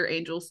the other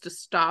angels to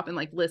stop and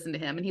like listen to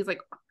him, and he's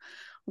like,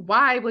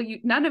 why will you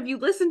none of you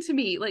listen to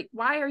me? Like,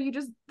 why are you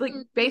just like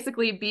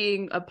basically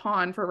being a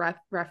pawn for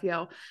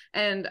Raphael?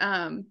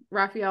 And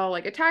Raphael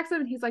like attacks him,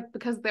 and he's like,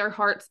 because their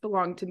hearts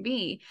belong to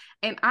me.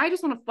 And I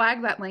just want to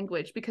flag that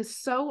language, because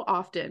so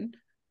often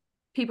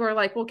people are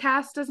like, well,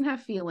 Cass doesn't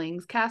have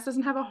feelings, Cass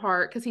doesn't have a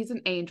heart because he's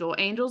an angel,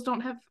 angels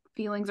don't have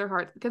feelings or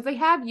hearts, because they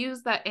have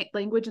used that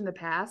language in the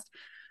past.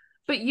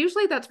 But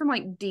usually that's from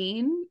like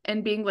Dean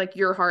and being like,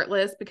 you're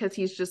heartless, because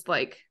he's just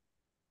like,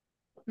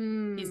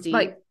 he's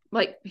Dean.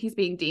 like he's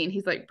being Dean,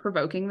 he's like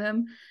provoking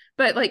them.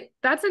 But like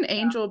that's an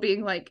angel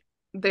being like,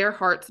 their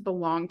hearts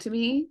belong to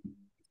me,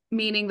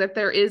 meaning that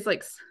there is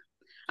like,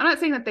 I'm not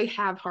saying that they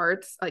have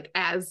hearts like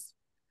as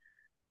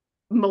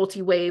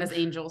multi-wave as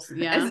angels,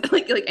 as,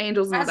 like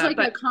angels and as all that, like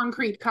but a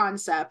concrete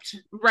concept,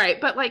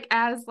 right? But like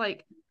as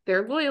like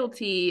their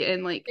loyalty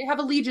and like they have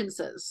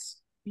allegiances.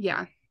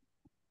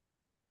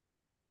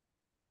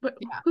 But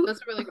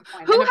that's a really good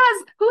point. Who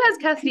has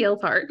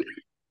Castiel's heart?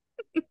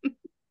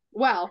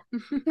 Well,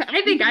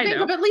 I think I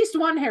know of at least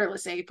one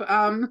hairless ape.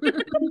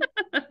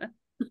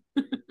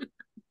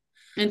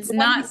 It's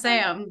not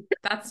Sam.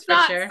 That's for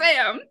not sure.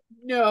 Sam.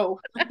 No.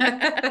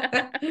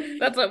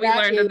 That's what we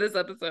learned in this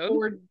episode.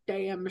 For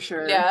damn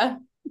sure. Yeah.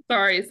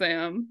 Sorry,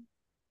 Sam.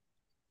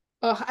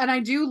 Oh, and I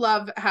do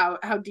love how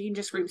Dean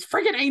just screams,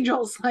 "Friggin'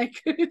 angels!"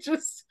 Like it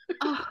just.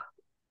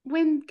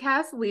 When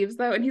Cass leaves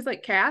though, and he's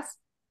like, Cass,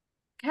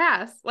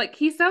 like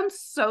he sounds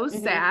so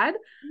sad.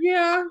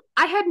 Yeah.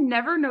 I had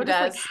never noticed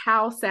like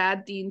how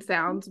sad Dean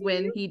sounds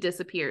when he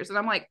disappears, and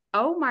I'm like,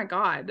 oh my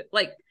god,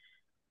 like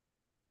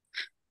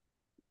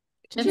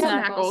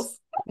Knuckles.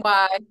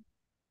 Why?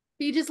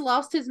 He just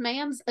lost his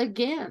mans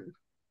again.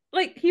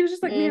 Like he was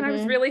just like, man, I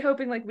was really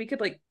hoping like we could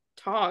like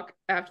talk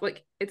after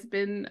like it's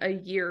been a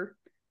year.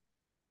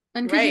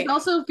 And because he's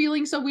also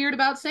feeling so weird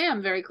about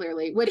Sam very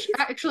clearly, which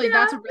actually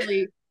that's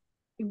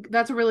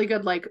a really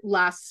good like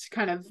last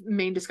kind of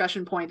main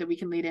discussion point that we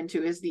can lead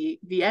into is the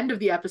end of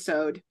the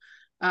episode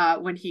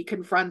when he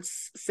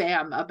confronts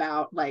Sam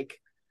about like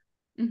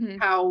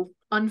how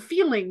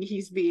unfeeling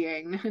he's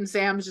being, and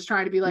Sam's just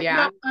trying to be like,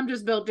 nope, I'm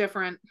just built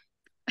different.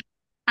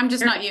 I'm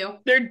just not you.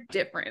 They're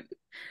different.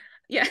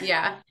 Yeah.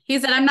 Yeah. He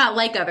said, I'm not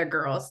like other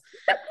girls.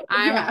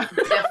 I'm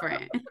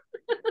different.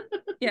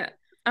 Yeah.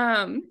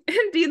 And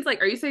Dean's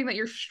like, are you saying that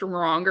you're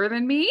stronger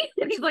than me?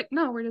 And she's like,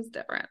 no, we're just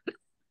different.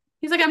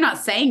 He's like, I'm not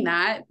saying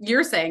that.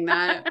 You're saying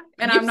that.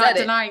 And You've I'm not said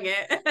it. denying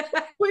it.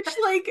 Which,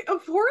 like,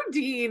 poor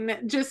Dean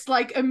just,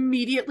 like,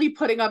 immediately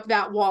putting up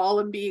that wall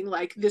and being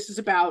like, this is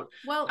about,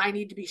 Well, I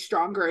need to be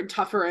stronger and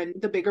tougher and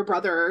the bigger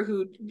brother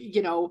who,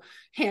 you know,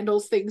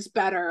 handles things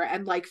better,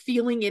 and, like,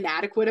 feeling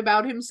inadequate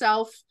about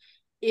himself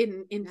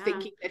in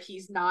thinking that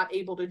he's not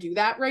able to do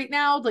that right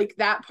now. Like,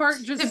 that part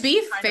just... To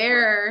be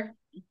fair,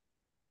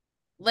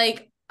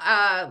 like,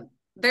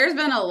 there's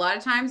been a lot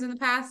of times in the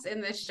past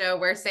in this show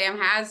where Sam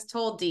has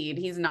told Dean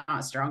he's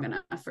not strong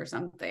enough or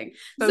something.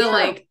 So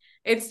like,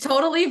 it's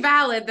totally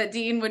valid that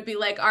Dean would be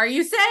like, are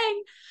you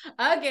saying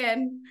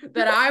again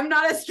that I'm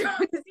not as strong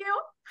as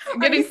you?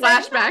 Getting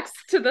flashbacks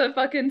to the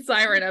fucking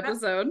Siren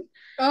episode.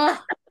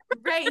 Oh,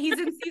 right. He's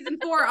in season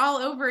 4 all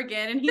over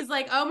again. And he's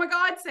like, oh my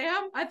God,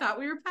 Sam, I thought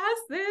we were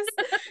past this.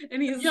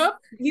 And he's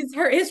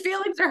hurt. His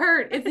feelings are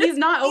hurt. He's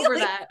not over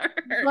that.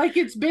 Like,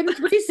 it's been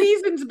 3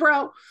 seasons,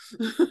 bro.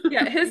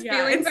 Yeah, his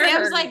feelings are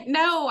Sam's hurt. like,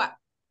 no.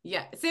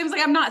 Yeah. Sam's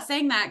like, I'm not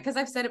saying that because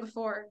I've said it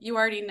before. You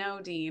already know,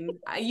 Dean.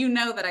 You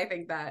know that I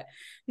think that.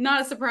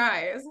 Not a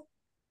surprise.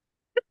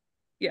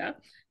 Yeah.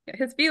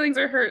 His feelings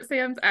are hurt.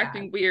 Sam's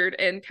acting weird,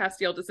 and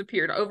Castiel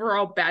disappeared.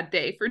 Overall, bad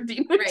day for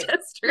Dean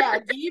Winchester. Yeah,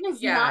 Dean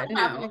is not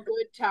having a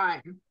good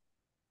time.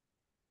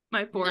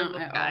 My poor little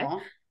guy.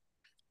 All.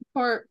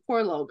 Poor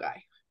little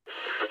guy.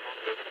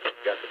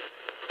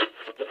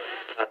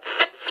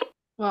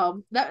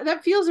 Well,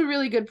 that feels a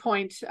really good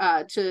point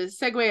to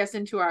segue us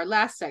into our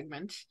last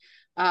segment,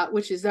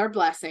 which is our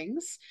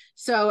blessings.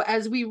 So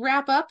as we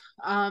wrap up,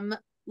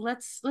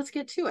 let's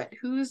get to it.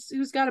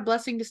 Who's got a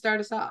blessing to start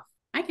us off?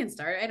 I can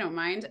start. I don't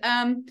mind.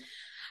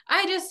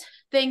 I just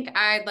think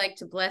I'd like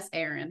to bless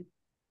Aaron.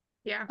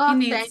 Yeah.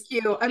 Thank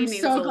you. I'm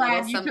so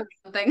glad you took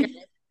something.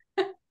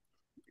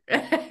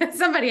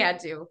 Somebody had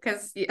to,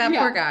 because that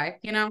poor guy,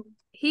 you know,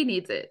 he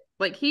needs it.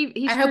 Like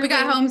he I hope he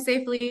got home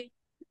safely.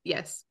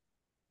 Yes.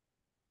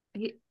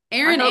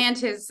 Aaron and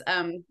his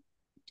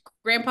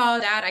grandpa,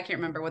 dad, I can't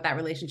remember what that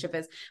relationship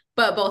is,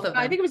 but both of them.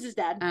 I think it was his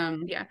dad.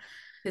 Yeah.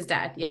 His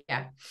dad.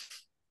 Yeah.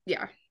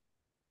 Yeah.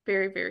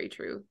 Very, very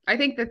true. I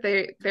think that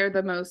they're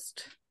the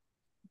most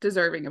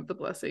deserving of the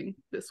blessing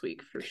this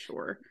week for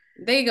sure.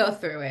 They go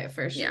through it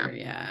for sure.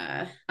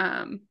 Yeah.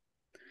 And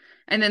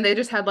then they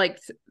just had like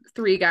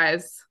 3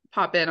 guys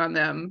pop in on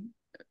them,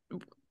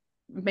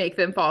 make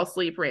them fall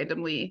asleep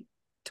randomly,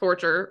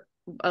 torture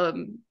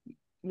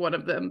one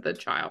of them, the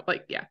child.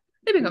 Like, yeah.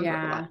 They've been going through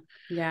a lot.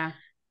 Yeah.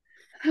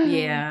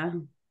 Yeah.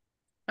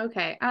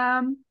 Okay.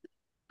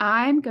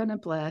 I'm gonna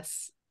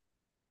bless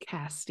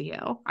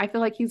Castiel. I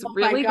feel like he's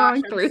really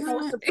going through. I'm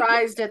so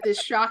surprised at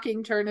this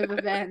shocking turn of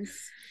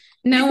events.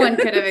 No one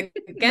could have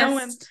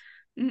guessed.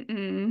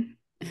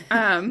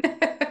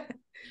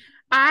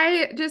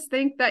 I just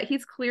think that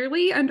he's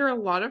clearly under a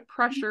lot of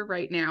pressure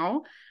right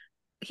now.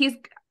 He's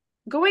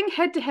going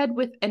head to head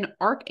with an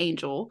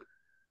archangel.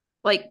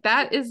 Like,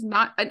 that is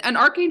not an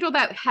archangel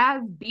that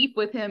has beef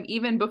with him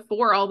even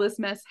before all this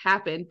mess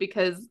happened,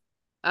 because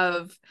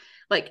of,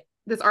 like,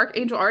 this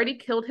archangel already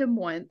killed him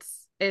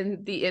once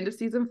in the end of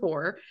season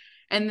 4,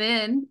 and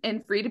then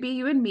in Free to Be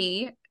You and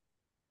Me,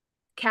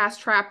 Cass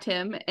trapped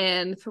him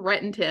and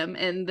threatened him,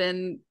 and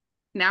then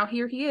now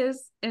here he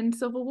is in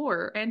Civil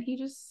War, and he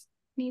just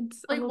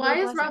needs like, why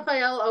is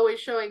Raphael always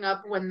showing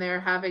up when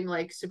they're having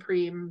like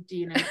supreme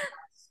Dean and Cass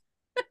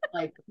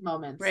like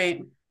moments?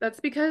 Right. That's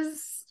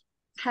because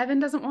heaven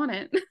doesn't want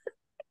it.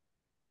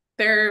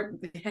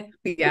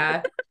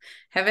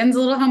 Heaven's a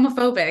little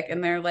homophobic,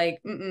 and they're like,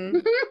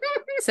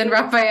 send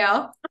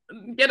Raphael.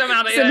 Get him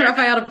out of here. Send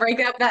Raphael to break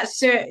up that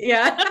shit.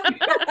 Yeah.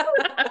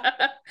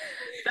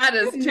 That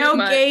is too no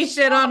much. Gay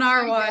shit on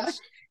our watch.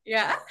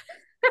 Yeah.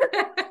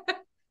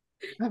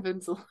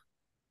 Heaven's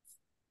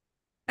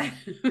I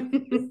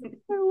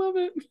love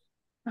it.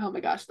 Oh my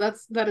gosh,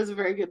 that is a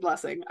very good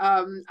blessing.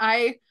 I'm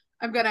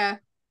gonna,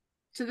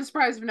 to the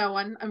surprise of no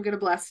one, I'm gonna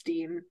bless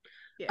Dean.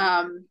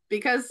 Yeah.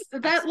 Because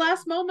that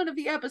last moment of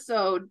the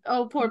episode,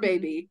 oh poor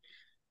baby,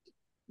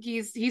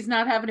 he's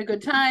not having a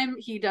good time.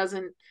 He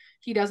doesn't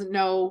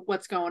know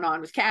what's going on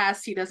with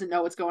Cass. He doesn't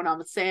know what's going on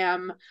with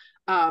Sam.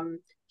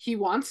 He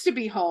wants to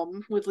be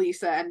home with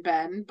Lisa and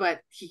Ben,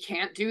 but he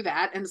can't do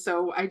that. And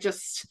so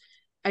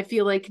I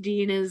feel like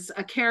Dean is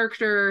a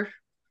character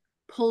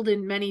pulled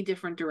in many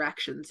different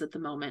directions at the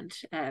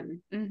moment,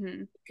 and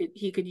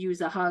he could use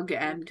a hug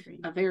and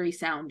a very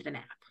sound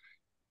nap.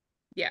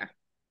 Yeah.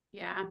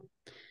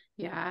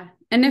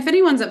 And if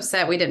anyone's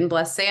upset we didn't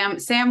bless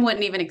Sam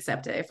wouldn't even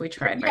accept it if we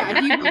tried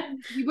right now.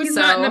 He's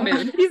not in the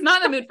mood. He's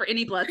not in the mood for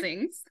any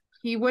blessings.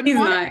 He wouldn't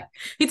want it.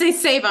 He'd say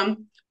save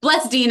him.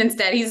 Bless Dean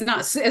instead. He's not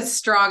as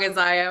strong as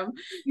I am.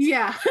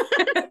 Yeah.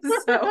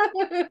 So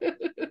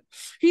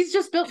he's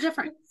just built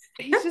different.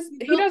 He's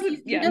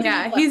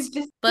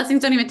just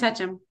blessings don't even touch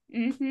him.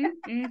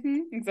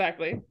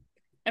 Exactly.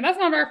 And that's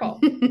not our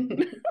fault.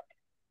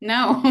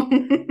 No.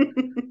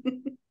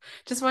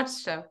 Just watch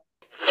the show.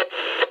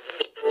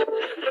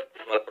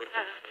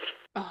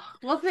 Oh,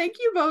 well, thank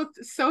you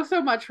both so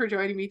much for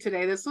joining me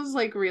today. This was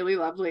like really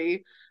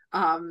lovely.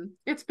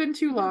 It's been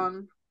too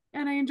long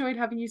and I enjoyed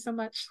having you so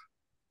much.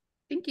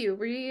 Thank you.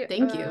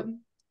 Thank you.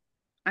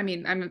 I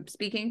mean, I'm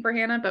speaking for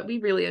Hannah, but we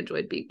really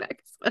enjoyed being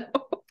back as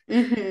well.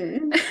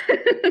 Mm-hmm.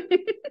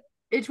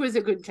 It was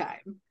a good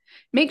time.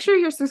 Make sure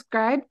you're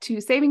subscribed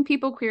to Saving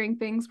People Queering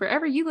Things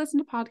wherever you listen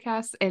to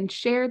podcasts and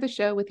share the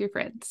show with your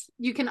friends.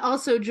 You can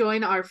also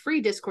join our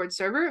free Discord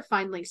server,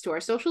 find links to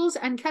our socials,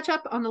 and catch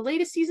up on the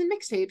latest season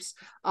mixtapes,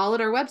 all at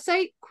our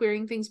website,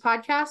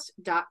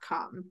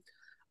 queeringthingspodcast.com.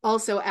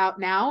 Also out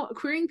now,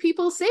 Queering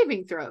People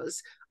Saving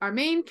Throws. Our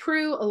main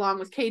crew, along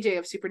with KJ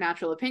of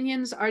Supernatural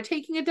Opinions, are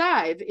taking a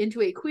dive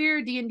into a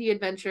queer D&D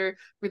adventure,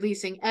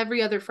 releasing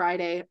every other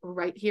Friday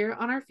right here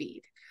on our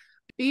feed.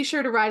 Be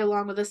sure to ride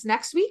along with us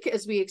next week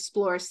as we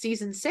explore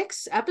Season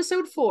 6,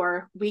 Episode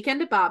 4,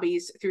 Weekend at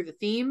Bobby's, through the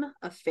theme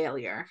of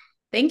failure.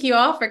 Thank you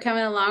all for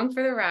coming along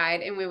for the ride,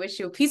 and we wish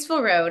you a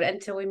peaceful road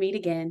until we meet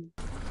again.